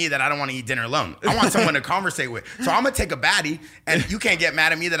mad at me that I don't want to eat dinner alone. I want someone to conversate with. So I'm going to take a baddie and you can't get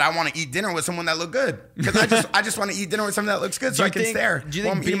mad at me that I want to eat dinner with someone that look good. Because I just want to eat dinner with someone that looks good so I can stare. Do you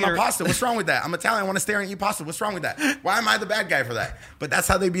think I'm eating my pasta. What's wrong with that? I'm Italian. I want to stare and eat pasta. What's wrong with that? Why am I the bad guy for that? But that's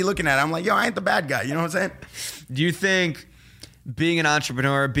how they be looking at it. I'm like, yo, I ain't the bad guy. You know what I'm saying? Do you think being an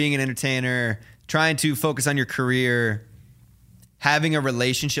entrepreneur, being an entertainer, trying to focus on your career, having a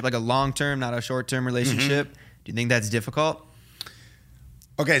relationship, like a long-term, not a short-term relationship, do you think that's difficult?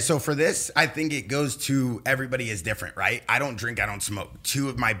 Okay, so for this, I think it goes to everybody is different, right? I don't drink, I don't smoke. Two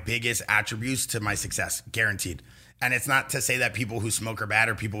of my biggest attributes to my success, guaranteed. And it's not to say that people who smoke are bad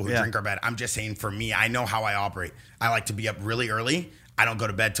or people who drink are bad. I'm just saying for me, I know how I operate. I like to be up really early. I don't go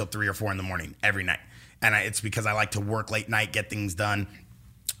to bed till 3 or 4 in the morning every night. And it's because I like to work late night, get things done.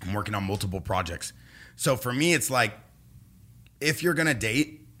 I'm working on multiple projects. So for me, it's like, if you're going to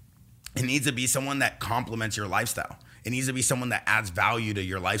date, it needs to be someone that complements your lifestyle. It needs to be someone that adds value to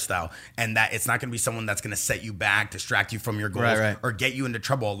your lifestyle, and that it's not going to be someone that's going to set you back, distract you from your goals, or get you into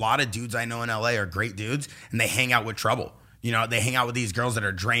trouble. A lot of dudes I know in LA are great dudes, and they hang out with trouble. You know, they hang out with these girls that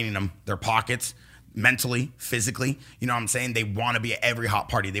are draining them, their pockets, mentally, physically. You know what I'm saying? They want to be at every hot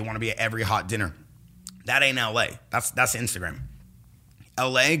party. They want to be at every hot dinner. That ain't LA. That's Instagram.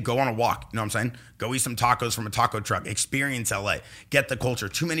 LA, go on a walk. You know what I'm saying? Go eat some tacos from a taco truck. Experience LA. Get the culture.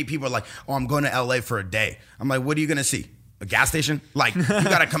 Too many people are like, oh, I'm going to LA for a day. I'm like, what are you going to see? A gas station? Like, you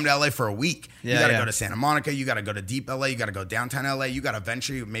got to come to LA for a week. You got to go to Santa Monica. You got to go to deep LA. You got to go downtown LA. You got to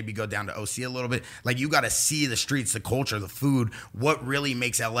venture, maybe go down to OC a little bit. Like, you got to see the streets, the culture, the food, what really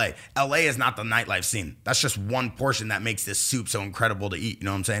makes LA. LA is not the nightlife scene. That's just one portion that makes this soup so incredible to eat. You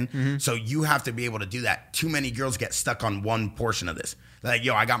know what I'm saying? Mm-hmm. So you have to be able to do that. Too many girls get stuck on one portion of this. Like,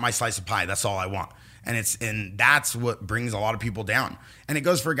 yo, I got my slice of pie. That's all I want. And that's what brings a lot of people down. And it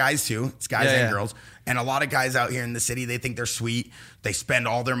goes for guys too. It's guys and girls. And a lot of guys out here in the city, they think they're sweet. They spend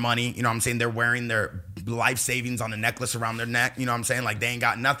all their money. You know what I'm saying? They're wearing their life savings on a necklace around their neck. You know what I'm saying? Like, they ain't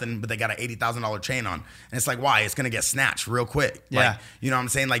got nothing, but they got an $80,000 chain on. And it's like, why? It's going to get snatched real quick. Yeah. Like, you know what I'm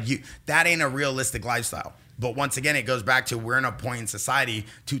saying? Like, that ain't a realistic lifestyle. But once again, it goes back to, we're in a point in society,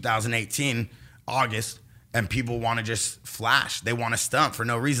 2018, August, and people want to just flash. They want to stunt for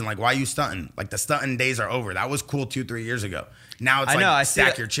no reason. Like, why are you stunting? Like, the stunting days are over. That was cool 2-3 years ago. Now it's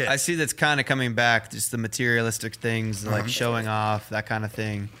stack your chips. I see that's kind of coming back, just the materialistic things, like showing off, that kind of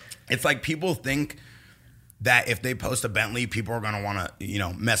thing. It's like people think that if they post a Bentley, people are going to want to, you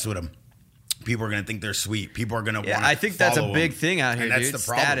know, mess with them. People are going to think they're sweet. People are going to want to I think that's a big them. thing out here, and that's dude. the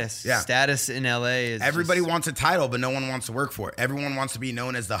problem. Status. Yeah. Status in LA is everybody wants a title, but no one wants to work for it. Everyone wants to be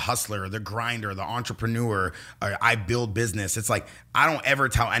known as the hustler, the grinder, the entrepreneur, or I build business. It's like, I don't ever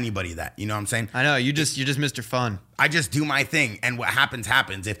tell anybody that. You know what I'm saying? I know. You're just Mr. Fun. I just do my thing, and what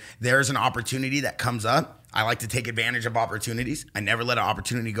happens. If there's an opportunity that comes up, I like to take advantage of opportunities. I never let an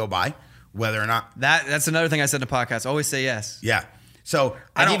opportunity go by, whether or not. That's another thing I said in the podcast. Always say yes. Yeah. So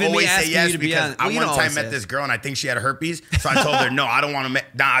I don't always say yes because I one time met this girl and I think she had herpes. So I told her, no, I don't want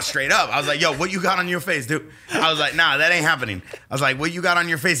to straight up. I was like, yo, what you got on your face, dude? I was like, nah, that ain't happening. I was like, what you got on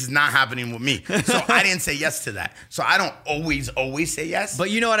your face is not happening with me. So I didn't say yes to that. So I don't always say yes.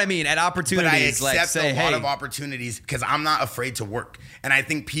 But you know what I mean? At opportunities, but I accept a lot of opportunities because I'm not afraid to work. And I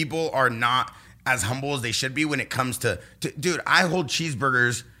think people are not as humble as they should be when it comes to dude, I hold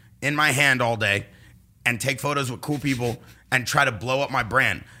cheeseburgers in my hand all day and take photos with cool people and try to blow up my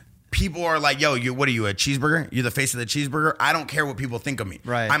brand. People are like, yo, what are you, a cheeseburger? You're the face of the cheeseburger? I don't care what people think of me.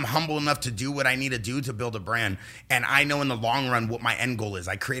 Right. I'm humble enough to do what I need to do to build a brand. And I know in the long run what my end goal is.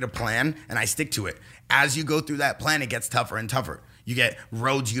 I create a plan and I stick to it. As you go through that plan, it gets tougher and tougher. You get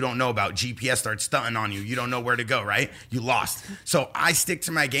roads you don't know about. GPS starts stunting on you. You don't know where to go, right? You lost. So I stick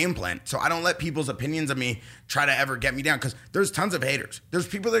to my game plan. So I don't let people's opinions of me try to ever get me down because there's tons of haters. There's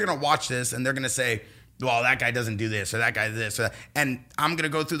people that are going to watch this and they're going to say, well, that guy doesn't do this or that guy this. Or that. And I'm going to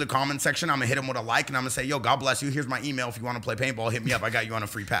go through the comment section. I'm going to hit him with a like and I'm going to say, yo, God bless you. Here's my email. If you want to play paintball, hit me up. I got you on a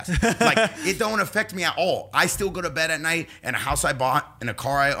free pass. Like, it don't affect me at all. I still go to bed at night in a house I bought, in a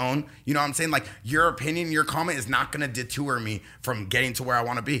car I own. You know what I'm saying? Like, your opinion, your comment is not going to detour me from getting to where I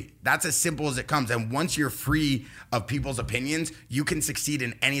want to be. That's as simple as it comes. And once you're free of people's opinions, you can succeed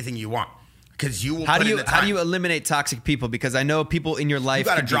in anything you want. Because you will how do you eliminate toxic people? Because I know people in your life. You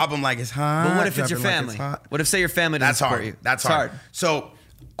got to drop them like it's hot. But what if it's your family? What if, say, your family doesn't support you? That's hard. So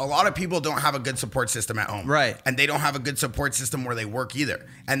a lot of people don't have a good support system at home. Right. And they don't have a good support system where they work either.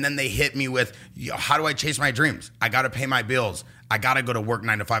 And then they hit me with, how do I chase my dreams? I got to pay my bills. I got to go to work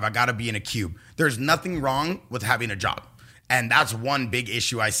 9 to 5. I got to be in a cube. There's nothing wrong with having a job. And that's one big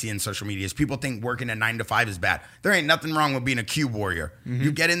issue I see in social media is people think working a 9 to 5 is bad. There ain't nothing wrong with being a cube warrior. Mm-hmm.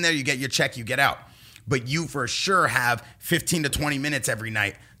 You get in there, you get your check, you get out. But you for sure have 15 to 20 minutes every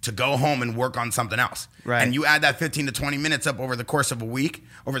night to go home and work on something else. Right. And you add that 15 to 20 minutes up over the course of a week,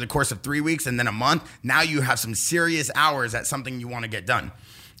 over the course of 3 weeks, and then a month. Now you have some serious hours at something you want to get done.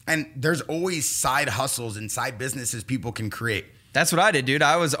 And there's always side hustles and side businesses people can create. That's what I did, dude.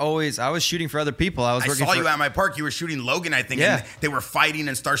 I was shooting for other people. I saw you at my park. You were shooting Logan, I think. Yeah. And they were fighting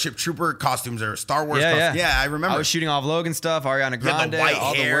in Starship Trooper costumes or Star Wars Yeah, costumes. yeah. Yeah, I remember. I was shooting off Logan stuff, Ariana Grande, the white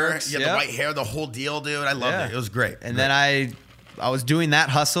all hair. the works. You had the white hair, the whole deal, dude. I loved it. It was great. And then I was doing that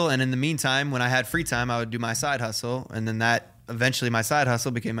hustle, and in the meantime, when I had free time, I would do my side hustle, and then eventually my side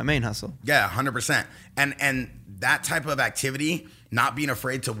hustle became my main hustle. Yeah, 100%. And that type of activity, not being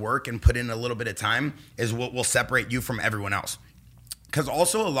afraid to work and put in a little bit of time, is what will separate you from everyone else. Because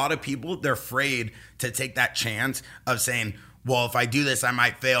also a lot of people, they're afraid to take that chance of saying, well, if I do this, I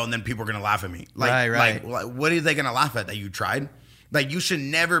might fail, and then people are going to laugh at me. Like, what are they going to laugh at, that you tried? Like, you should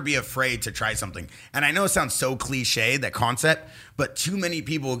never be afraid to try something. And I know it sounds so cliche, that concept, but too many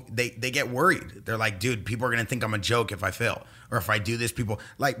people, they get worried. They're like, dude, people are going to think I'm a joke if I fail. Or if I do this, people,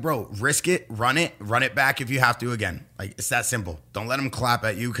 like, bro, risk it, run it back if you have to again. Like, it's that simple. Don't let them clap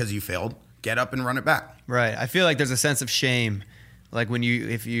at you because you failed. Get up and run it back. Right. I feel like there's a sense of shame, like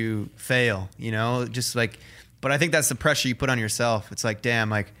if you fail, just like, but I think that's the pressure you put on yourself. It's like, damn,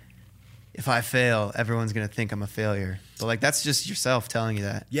 like, if I fail, everyone's going to think I'm a failure. But like, that's just yourself telling you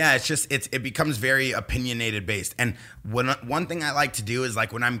that. Yeah, it becomes very opinionated based. And one thing I like to do is,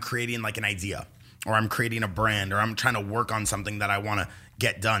 like, when I'm creating like an idea, or I'm creating a brand, or I'm trying to work on something that I want to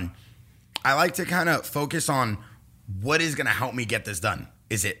get done, I like to kind of focus on what is going to help me get this done.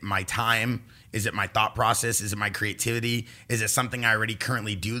 Is it my time? Is it my thought process? Is it my creativity? Is it something I already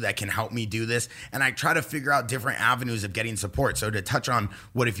currently do that can help me do this? And I try to figure out different avenues of getting support. So to touch on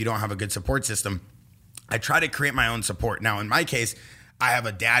what if you don't have a good support system, I try to create my own support. Now, in my case, I have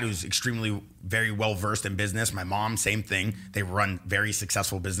a dad who's extremely very well versed in business. My mom, same thing. They run very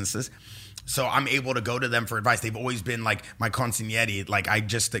successful businesses. So I'm able to go to them for advice. They've always been like my consigliere. Like, I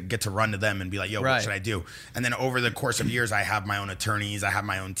just get to run to them and be like, yo, what should I do? And then over the course of years, I have my own attorneys. I have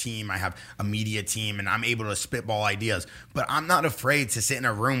my own team. I have a media team, and I'm able to spitball ideas. But I'm not afraid to sit in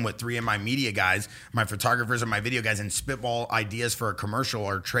a room with 3 of my media guys, my photographers and my video guys, and spitball ideas for a commercial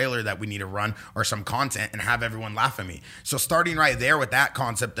or a trailer that we need to run, or some content, and have everyone laugh at me. So starting right there with that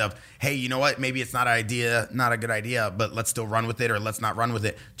concept of, hey, you know what? Maybe it's not a good idea, but let's still run with it, or let's not run with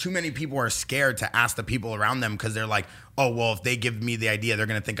it. Too many people are scared to ask the people around them, because they're like, oh, well, if they give me the idea, they're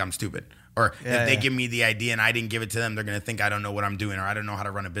going to think I'm stupid. Or if they give me the idea and I didn't give it to them, they're going to think I don't know what I'm doing, or I don't know how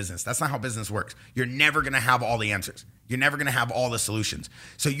to run a business. That's not how business works. You're never going to have all the answers. You're never going to have all the solutions.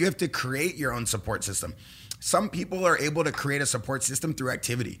 So you have to create your own support system. Some people are able to create a support system through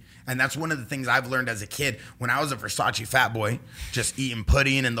activity. And that's one of the things I've learned as a kid. When I was a Versace fat boy, just eating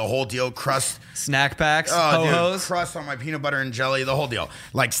pudding and the whole deal, crust. Snack packs, dude, crust on my peanut butter and jelly, the whole deal.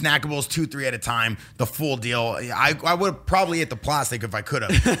 Like snackables, 2-3 at a time, the full deal. I would probably ate the plastic if I could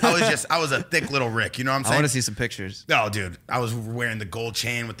have. I was a thick little Rick, you know what I'm saying? I want to see some pictures. Oh, dude, I was wearing the gold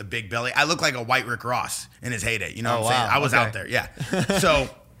chain with the big belly. I looked like a white Rick Ross in his heyday, you know what I'm saying? I was out there, yeah. So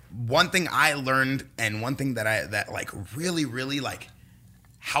one thing I learned, and one thing that like really, really like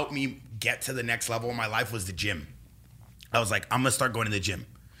helped me get to the next level in my life, was the gym. I was like, I'm gonna start going to the gym.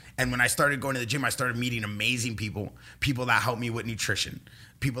 And when I started going to the gym, I started meeting amazing people that help me with nutrition,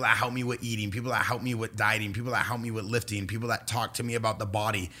 people that help me with eating, people that help me with dieting, people that help me with lifting, people that talk to me about the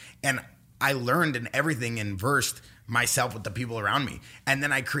body. And I learned in everything and versed myself with the people around me. And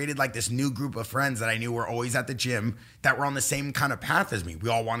then I created like this new group of friends that I knew were always at the gym, that were on the same kind of path as me. We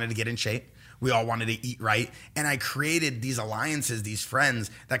all wanted to get in shape. We all wanted to eat right. And I created these alliances, these friends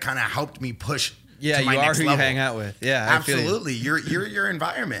that kind of helped me push to my next level. You hang out with. Yeah, absolutely. You're your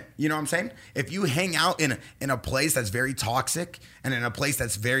environment. You know what I'm saying? If you hang out in a place that's very toxic and in a place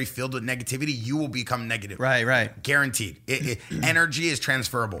that's very filled with negativity, you will become negative. Right. Guaranteed. Energy is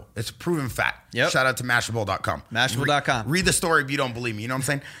transferable. It's a proven fact. Yep. Shout out to Mashable.com. Mashable.com. Read the story if you don't believe me. You know what I'm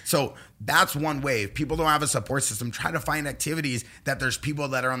saying? So that's one way. If people don't have a support system, try to find activities that there's people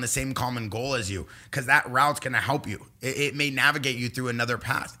that are on the same common goal as you, because that route's going to help you. It may navigate you through another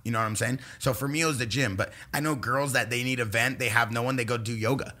path. You know what I'm saying? So for me, it was the gym. But I know girls that they need a vent, they have no one, they go do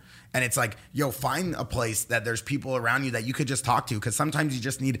yoga. And it's like, yo, find a place that there's people around you that you could just talk to, because sometimes you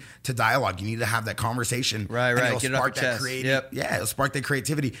just need to dialogue. You need to have that conversation. Right. It'll Get spark it off your that chest. Yep. Yeah, it'll spark that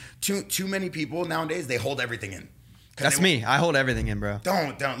creativity. Too many people nowadays, they hold everything in. That's me. I hold everything in, bro.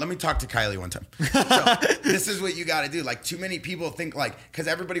 Don't. Let me talk to Kylie one time. So this is what you got to do. Like, too many people think like, because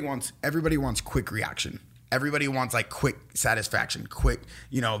everybody wants quick reaction. Everybody wants like quick satisfaction, quick,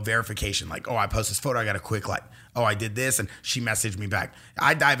 verification. Like, oh, I post this photo, I got a quick like. Oh, I did this, and she messaged me back.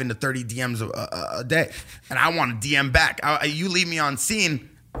 I dive into 30 DMs a day, and I want to DM back. You leave me unseen,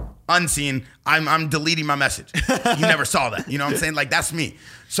 I'm deleting my message. You never saw that. You know what I'm saying? Like, that's me.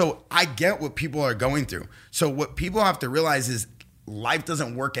 So I get what people are going through. So what people have to realize is life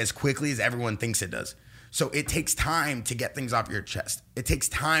doesn't work as quickly as everyone thinks it does. So it takes time to get things off your chest. It takes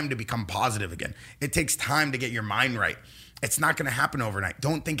time to become positive again. It takes time to get your mind right. It's not going to happen overnight.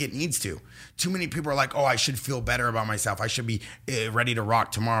 Don't think it needs to. Too many people are like, oh, I should feel better about myself. I should be ready to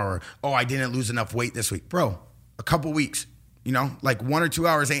rock tomorrow. Or, oh, I didn't lose enough weight this week. Bro, a couple weeks, like 1 or 2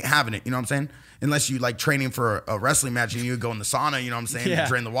 hours ain't having it. You know what I'm saying? Unless you like training for a wrestling match and you go in the sauna, you know what I'm saying? Yeah.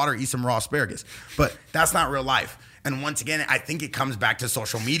 Drain the water, eat some raw asparagus. But that's not real life. And once again, I think it comes back to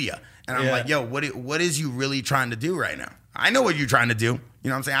social media. And I'm like, yo, what is you really trying to do right now? I know what you're trying to do. You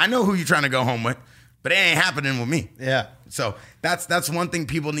know what I'm saying? I know who you're trying to go home with. But it ain't happening with me. Yeah. So that's one thing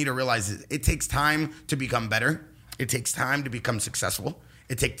people need to realize is it takes time to become better. It takes time to become successful.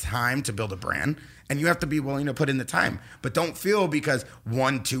 It takes time to build a brand. And you have to be willing to put in the time. But don't feel because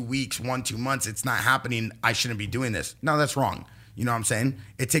 1, 2 weeks, 1, 2 months, it's not happening, I shouldn't be doing this. No, that's wrong. You know what I'm saying?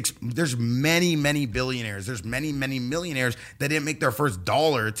 There's many, many billionaires. There's many, many millionaires that didn't make their first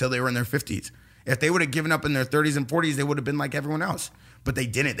dollar till they were in their 50s. If they would have given up in their 30s and 40s, they would have been like everyone else. But they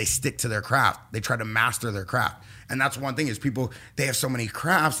didn't. They stick to their craft. They try to master their craft. And that's one thing is people, they have so many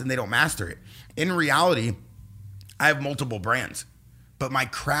crafts and they don't master it. In reality, I have multiple brands, but my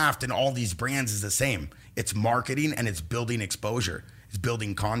craft in all these brands is the same. It's marketing and it's building exposure. It's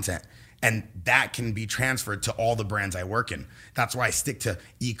building content. And that can be transferred to all the brands I work in. That's why I stick to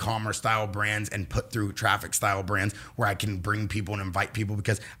e-commerce style brands and put through traffic style brands where I can bring people and invite people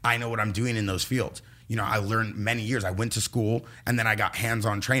because I know what I'm doing in those fields. I learned many years. I went to school and then I got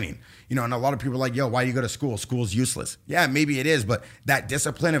hands-on training. And a lot of people are like, yo, why do you go to school? School's useless. Yeah, maybe it is, but that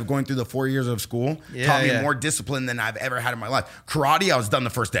discipline of going through the 4 years of school taught me more discipline than I've ever had in my life. Karate, I was done the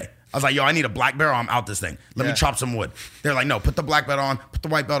first day. I was like, yo, I need a black belt. I'm out this thing. Let me chop some wood. They're like, no, put the black belt on, put the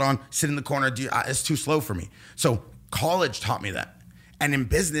white belt on, sit in the corner. It's too slow for me. So college taught me that. And in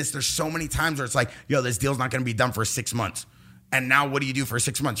business, there's so many times where it's like, yo, this deal's not going to be done for 6 months. And now what do you do for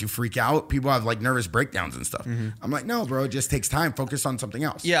 6 months? You freak out. People have like nervous breakdowns and stuff. Mm-hmm. I'm like, no, bro, it just takes time. Focus on something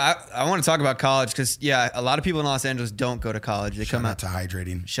else. Yeah, I want to talk about college because, a lot of people in Los Angeles don't go to college. They come out to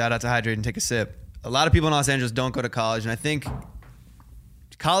hydrating. Shout out to hydrating. Take a sip. A lot of people in Los Angeles don't go to college. And I think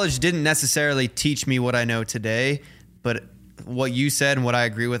college didn't necessarily teach me what I know today, but what you said and what I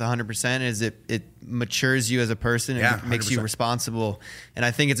agree with 100% is it matures you as a person and makes 100%. you responsible. And I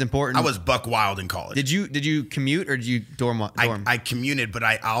think it's important. I was buck wild in college. Did you commute or did you dorm? I commuted, but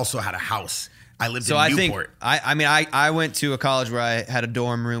I also had a house. I lived in Newport. I went to a college where I had a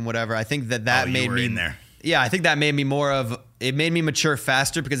dorm room, whatever. I think that made me in there. Yeah, I think that made me it made me mature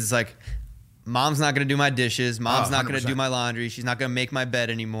faster because it's like, Mom's not going to do my dishes. Mom's not going to do my laundry. She's not going to make my bed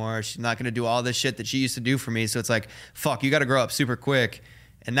anymore. She's not going to do all this shit that she used to do for me. So it's like, fuck, you got to grow up super quick.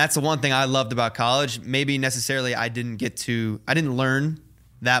 And that's the one thing I loved about college. Maybe necessarily I didn't learn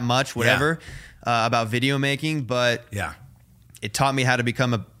that much, whatever, about video making, but it taught me how to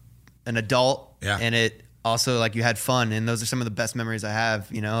become an adult. Yeah. And it also, like, you had fun. And those are some of the best memories I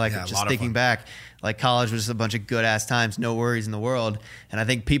have, just thinking back. Like, college was just a bunch of good ass times, no worries in the world. And I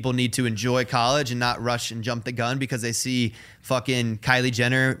think people need to enjoy college and not rush and jump the gun because they see fucking Kylie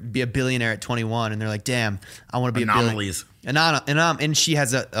Jenner be a billionaire at 21 and they're like, damn, I want to be Anomalies. And she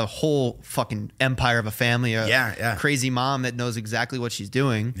has a whole fucking empire of a family, crazy mom that knows exactly what she's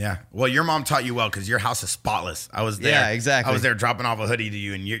doing. Yeah. Well, your mom taught you well because your house is spotless. I was there. Yeah, exactly. I was there dropping off a hoodie to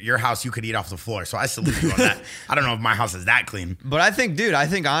you, and your house, you could eat off the floor. So I salute you on that. I don't know if my house is that clean. But I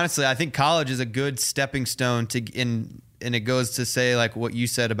think honestly, college is a good stepping stone and it goes to say like what you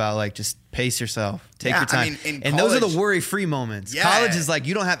said about like just pace yourself, take your time. And those are the worry-free moments. Yeah. College is like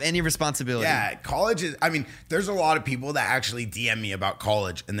you don't have any responsibility. Yeah, college is, there's a lot of people that actually DM me about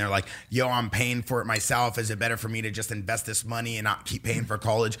college and they're like, yo, I'm paying for it myself. Is it better for me to just invest this money and not keep paying for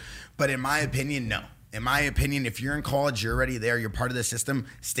college? But in my opinion, no. In my opinion, if you're in college, you're already there, you're part of the system,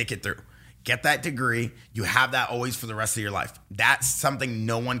 stick it through. Get that degree. You have that always for the rest of your life. That's something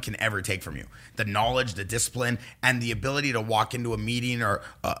no one can ever take from you. The knowledge, the discipline, and the ability to walk into a meeting or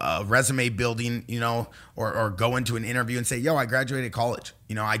a resume building, or go into an interview and say, yo, I graduated college.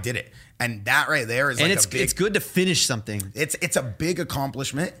 I did it. And that right there is it's good to finish something. It's a big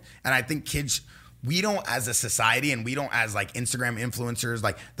accomplishment. And I think kids, we don't as a society and we don't as like Instagram influencers,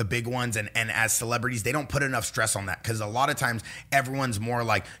 like the big ones and as celebrities, they don't put enough stress on that. Cause a lot of times everyone's more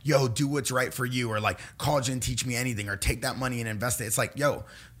like, yo, do what's right for you. Or like college didn't teach me anything or take that money and invest it. It's like, yo,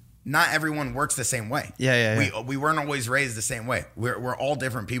 not everyone works the same way. We weren't always raised the same way. We're all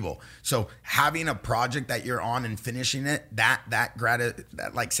different people. So having a project that you're on and finishing it, that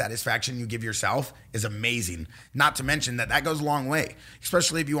like satisfaction you give yourself is amazing. Not to mention that goes a long way,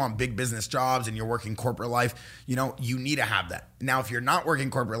 especially if you want big business jobs and you're working corporate life. You know, you need to have that. Now, if you're not working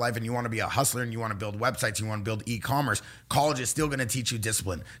corporate life and you want to be a hustler and you want to build websites, you want to build e-commerce, college is still going to teach you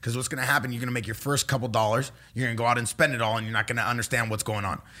discipline, because what's going to happen, you're going to make your first couple dollars, you're going to go out and spend it all, and you're not going to understand what's going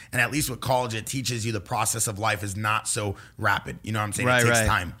on. And at least with college, it teaches you the process of life is not so rapid. You know what I'm saying? It takes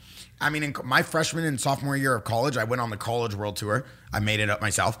time. I mean, in my freshman and sophomore year of college, I went on the college world tour. I made it up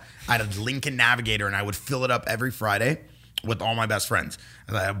myself. I had a Lincoln Navigator, and I would fill it up every Friday with all my best friends.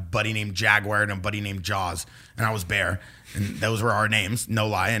 I had a buddy named Jaguar and a buddy named Jaws, and I was Bear. And those were our names. No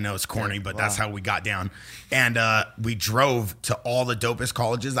lie. I know it's corny, but that's how we got down. And we drove to all the dopest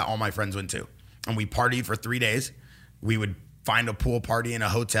colleges that all my friends went to. And we partied for 3 days. We would find a pool party in a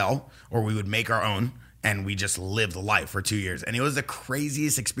hotel, or we would make our own. And we just lived life for 2 years. And it was the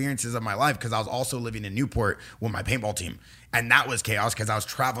craziest experiences of my life, because I was also living in Newport with my paintball team. And that was chaos, because I was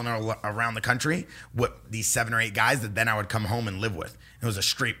traveling around the country with these 7 or 8 guys that then I would come home and live with. It was a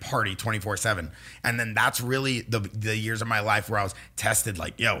straight party 24/7. And then that's really the years of my life where I was tested,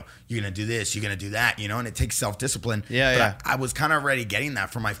 like, yo, you're going to do this, you're going to do that, you know, and it takes self-discipline. I was kind of already getting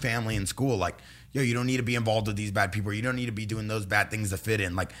that from my family in school. Like, yo, you don't need to be involved with these bad people. You don't need to be doing those bad things to fit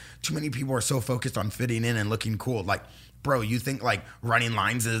in. Like, too many people are so focused on fitting in and looking cool. Like, bro, you think like running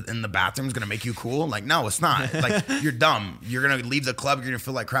lines in the bathroom is going to make you cool? Like, no, it's not. Like, you're dumb. You're going to leave the club. You're going to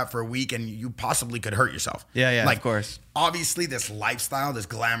feel like crap for a week, and you possibly could hurt yourself. Like, of course. Obviously, this lifestyle, this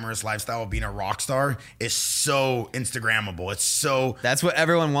glamorous lifestyle of being a rock star is so Instagrammable. It's so... That's what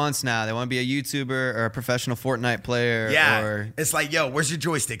everyone wants now. They want to be a YouTuber or a professional Fortnite player. Yeah. It's like, yo, where's your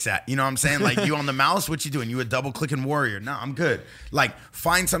joysticks at? You know what I'm saying? Like, you on the mouse? What you doing? You a double-clicking warrior? No, I'm good. Like,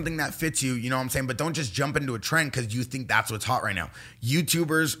 find something that fits you, you know what I'm saying? But don't just jump into a trend because you think that's what's hot right now.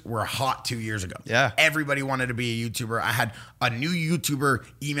 YouTubers were hot 2 years ago. Yeah. Everybody wanted to be a YouTuber. I had a new YouTuber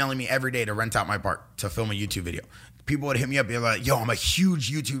emailing me every day to rent out my park to film a YouTube video. People would hit me up, be like, yo, I'm a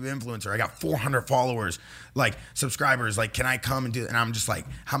huge YouTube influencer. I got 400 followers, like subscribers. Like, can I come and do it? And I'm just like,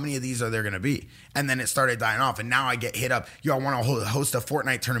 how many of these are there going to be? And then it started dying off. And now I get hit up, yo, I want to host a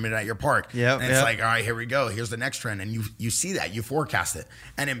Fortnite tournament at your park. And it's like, all right, here we go. Here's the next trend. And you see that, you forecast it.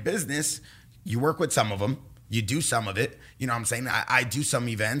 And in business, you work with some of them. You do some of it. You know what I'm saying? I do some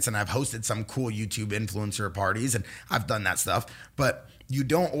events, and I've hosted some cool YouTube influencer parties, and I've done that stuff. But you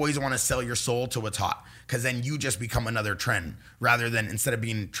don't always want to sell your soul to what's hot, because then you just become another trend, rather than, instead of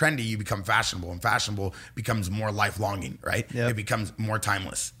being trendy, you become fashionable, and fashionable becomes more lifelonging, right? It becomes more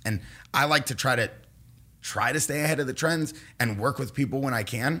timeless. And I like to try to stay ahead of the trends and work with people when I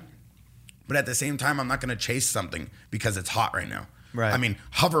can. But at the same time, I'm not going to chase something because it's hot right now. Right. I mean,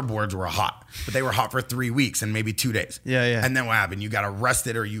 hoverboards were hot, but they were hot for 3 weeks and maybe 2 days. And then what happened? You got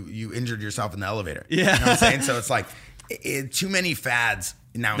arrested, or you injured yourself in the elevator. You know what I'm saying? So it's like too many fads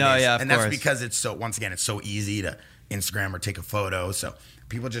nowadays. And that's because it's so, once again, it's so easy to Instagram or take a photo. So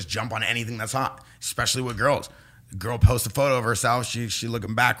people just jump on anything that's hot, especially with girls. A girl posts a photo of herself. She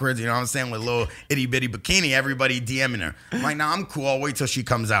looking backwards, you know what I'm saying, with a little itty bitty bikini. Everybody DMing her. I'm like, nah, I'm cool. I'll wait till she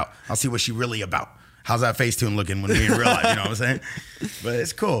comes out. I'll see what she really about. How's that Facetune looking when we in real life? You know what I'm saying? But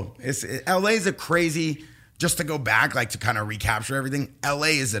it's cool. LA is a crazy, just to go back, like to kind of recapture everything. LA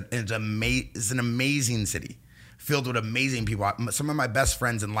is an amazing city filled with amazing people. Some of my best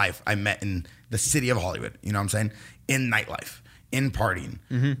friends in life I met in the city of Hollywood. You know what I'm saying? In nightlife, in partying,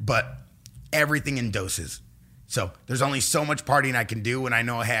 but everything in doses. So there's only so much partying I can do when I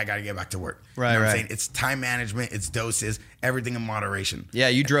know, hey, I got to get back to work. You know what I'm saying? It's time management, it's doses, everything in moderation. Yeah,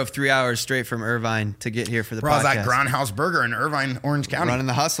 you drove 3 hours straight from Irvine to get here for the podcast. I was at Grindhouse Burger in Irvine, Orange County. Running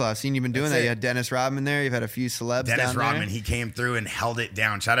the hustle. I've seen you been doing that. You had Dennis Rodman there. You've had a few celebs down there. Dennis Rodman, he came through and held it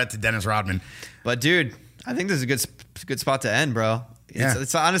down. Shout out to Dennis Rodman. But dude, I think this is a good spot to end, bro.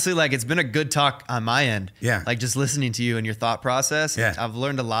 It's honestly like, it's been a good talk on my end. Like just listening to you and your thought process. I've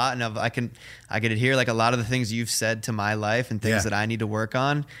learned a lot, and I can adhere like a lot of the things you've said to my life and things that I need to work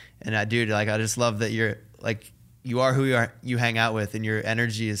on. And I just love that you're like, you are who you hang out with, and your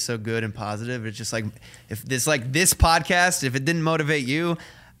energy is so good and positive. It's just like, if this podcast, if it didn't motivate you,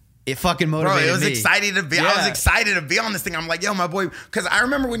 it fucking motivated me. Bro, I was excited to be on this thing. I'm like, yo, my boy, because I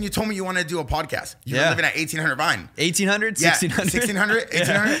remember when you told me you wanted to do a podcast. You were living at 1800 Vine. 1800? 1600? 1600?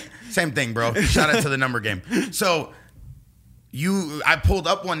 1800? Same thing, bro. Shout out to the number game. So I pulled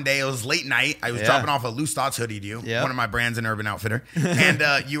up one day. It was late night. I was dropping off a Loose Thoughts hoodie to you, one of my brands in Urban Outfitter.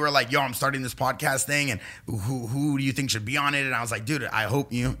 And you were like, yo, I'm starting this podcast thing. And who do you think should be on it? And I was like, dude, I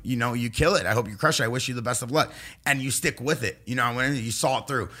hope you kill it. I hope you crush it. I wish you the best of luck. And you stick with it. You know, when you saw it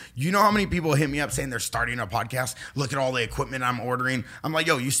through. You know how many people hit me up saying they're starting a podcast? Look at all the equipment I'm ordering. I'm like,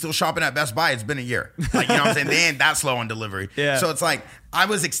 yo, you still shopping at Best Buy? It's been a year. Like, you know what I'm saying? They ain't that slow on delivery. Yeah. So it's like, I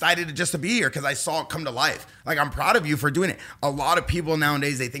was excited just to be here because I saw it come to life. Like, I'm proud of you for doing it. A lot of people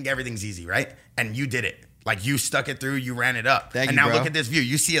nowadays, they think everything's easy, right? And you did it. Like, you stuck it through, you ran it up. Thank and you, now bro. look at this view.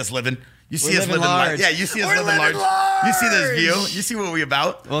 You see us living. You see We're us living living large. large. Yeah, you see us We're living large. large. You see this view. You see what we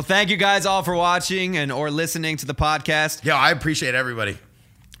about. Well, thank you guys all for watching or listening to the podcast. Yo, I appreciate everybody.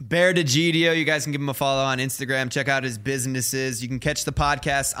 Bear Degidio, you guys can give him a follow on Instagram. Check out his businesses. You can catch the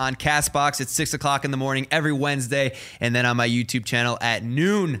podcast on Castbox at 6 o'clock in the morning every Wednesday, and then on my YouTube channel at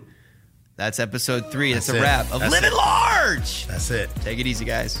noon. That's episode 3. That's a wrap of Living Large. That's it. Take it easy,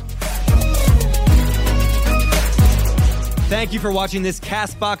 guys. Thank you for watching this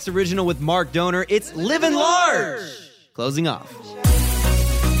Castbox original with Mark Donor. It's Living Large. Closing off.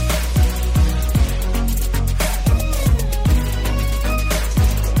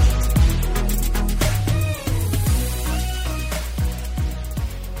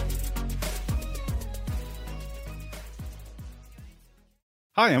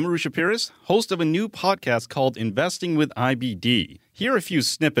 Hi, I'm Arusha Pires, host of a new podcast called Investing with IBD. Here are a few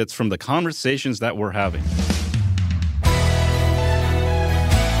snippets from the conversations that we're having.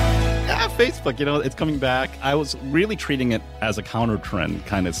 Facebook, it's coming back. I was really treating it as a counter trend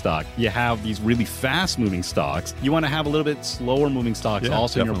kind of stock. You have these really fast moving stocks. You want to have a little bit slower moving stocks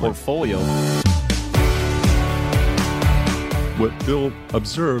also in your portfolio. What Bill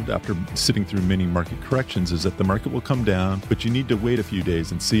observed after sitting through many market corrections is that the market will come down, but you need to wait a few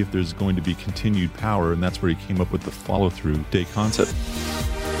days and see if there's going to be continued power, and that's where he came up with the follow-through day concept.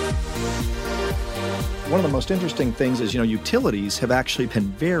 One of the most interesting things is, utilities have actually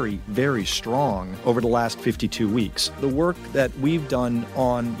been very, very strong over the last 52 weeks. The work that we've done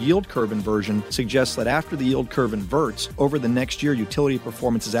on yield curve inversion suggests that after the yield curve inverts, over the next year, utility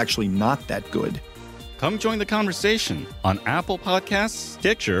performance is actually not that good. Come join the conversation on Apple Podcasts,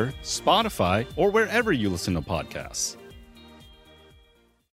 Stitcher, Spotify, or wherever you listen to podcasts.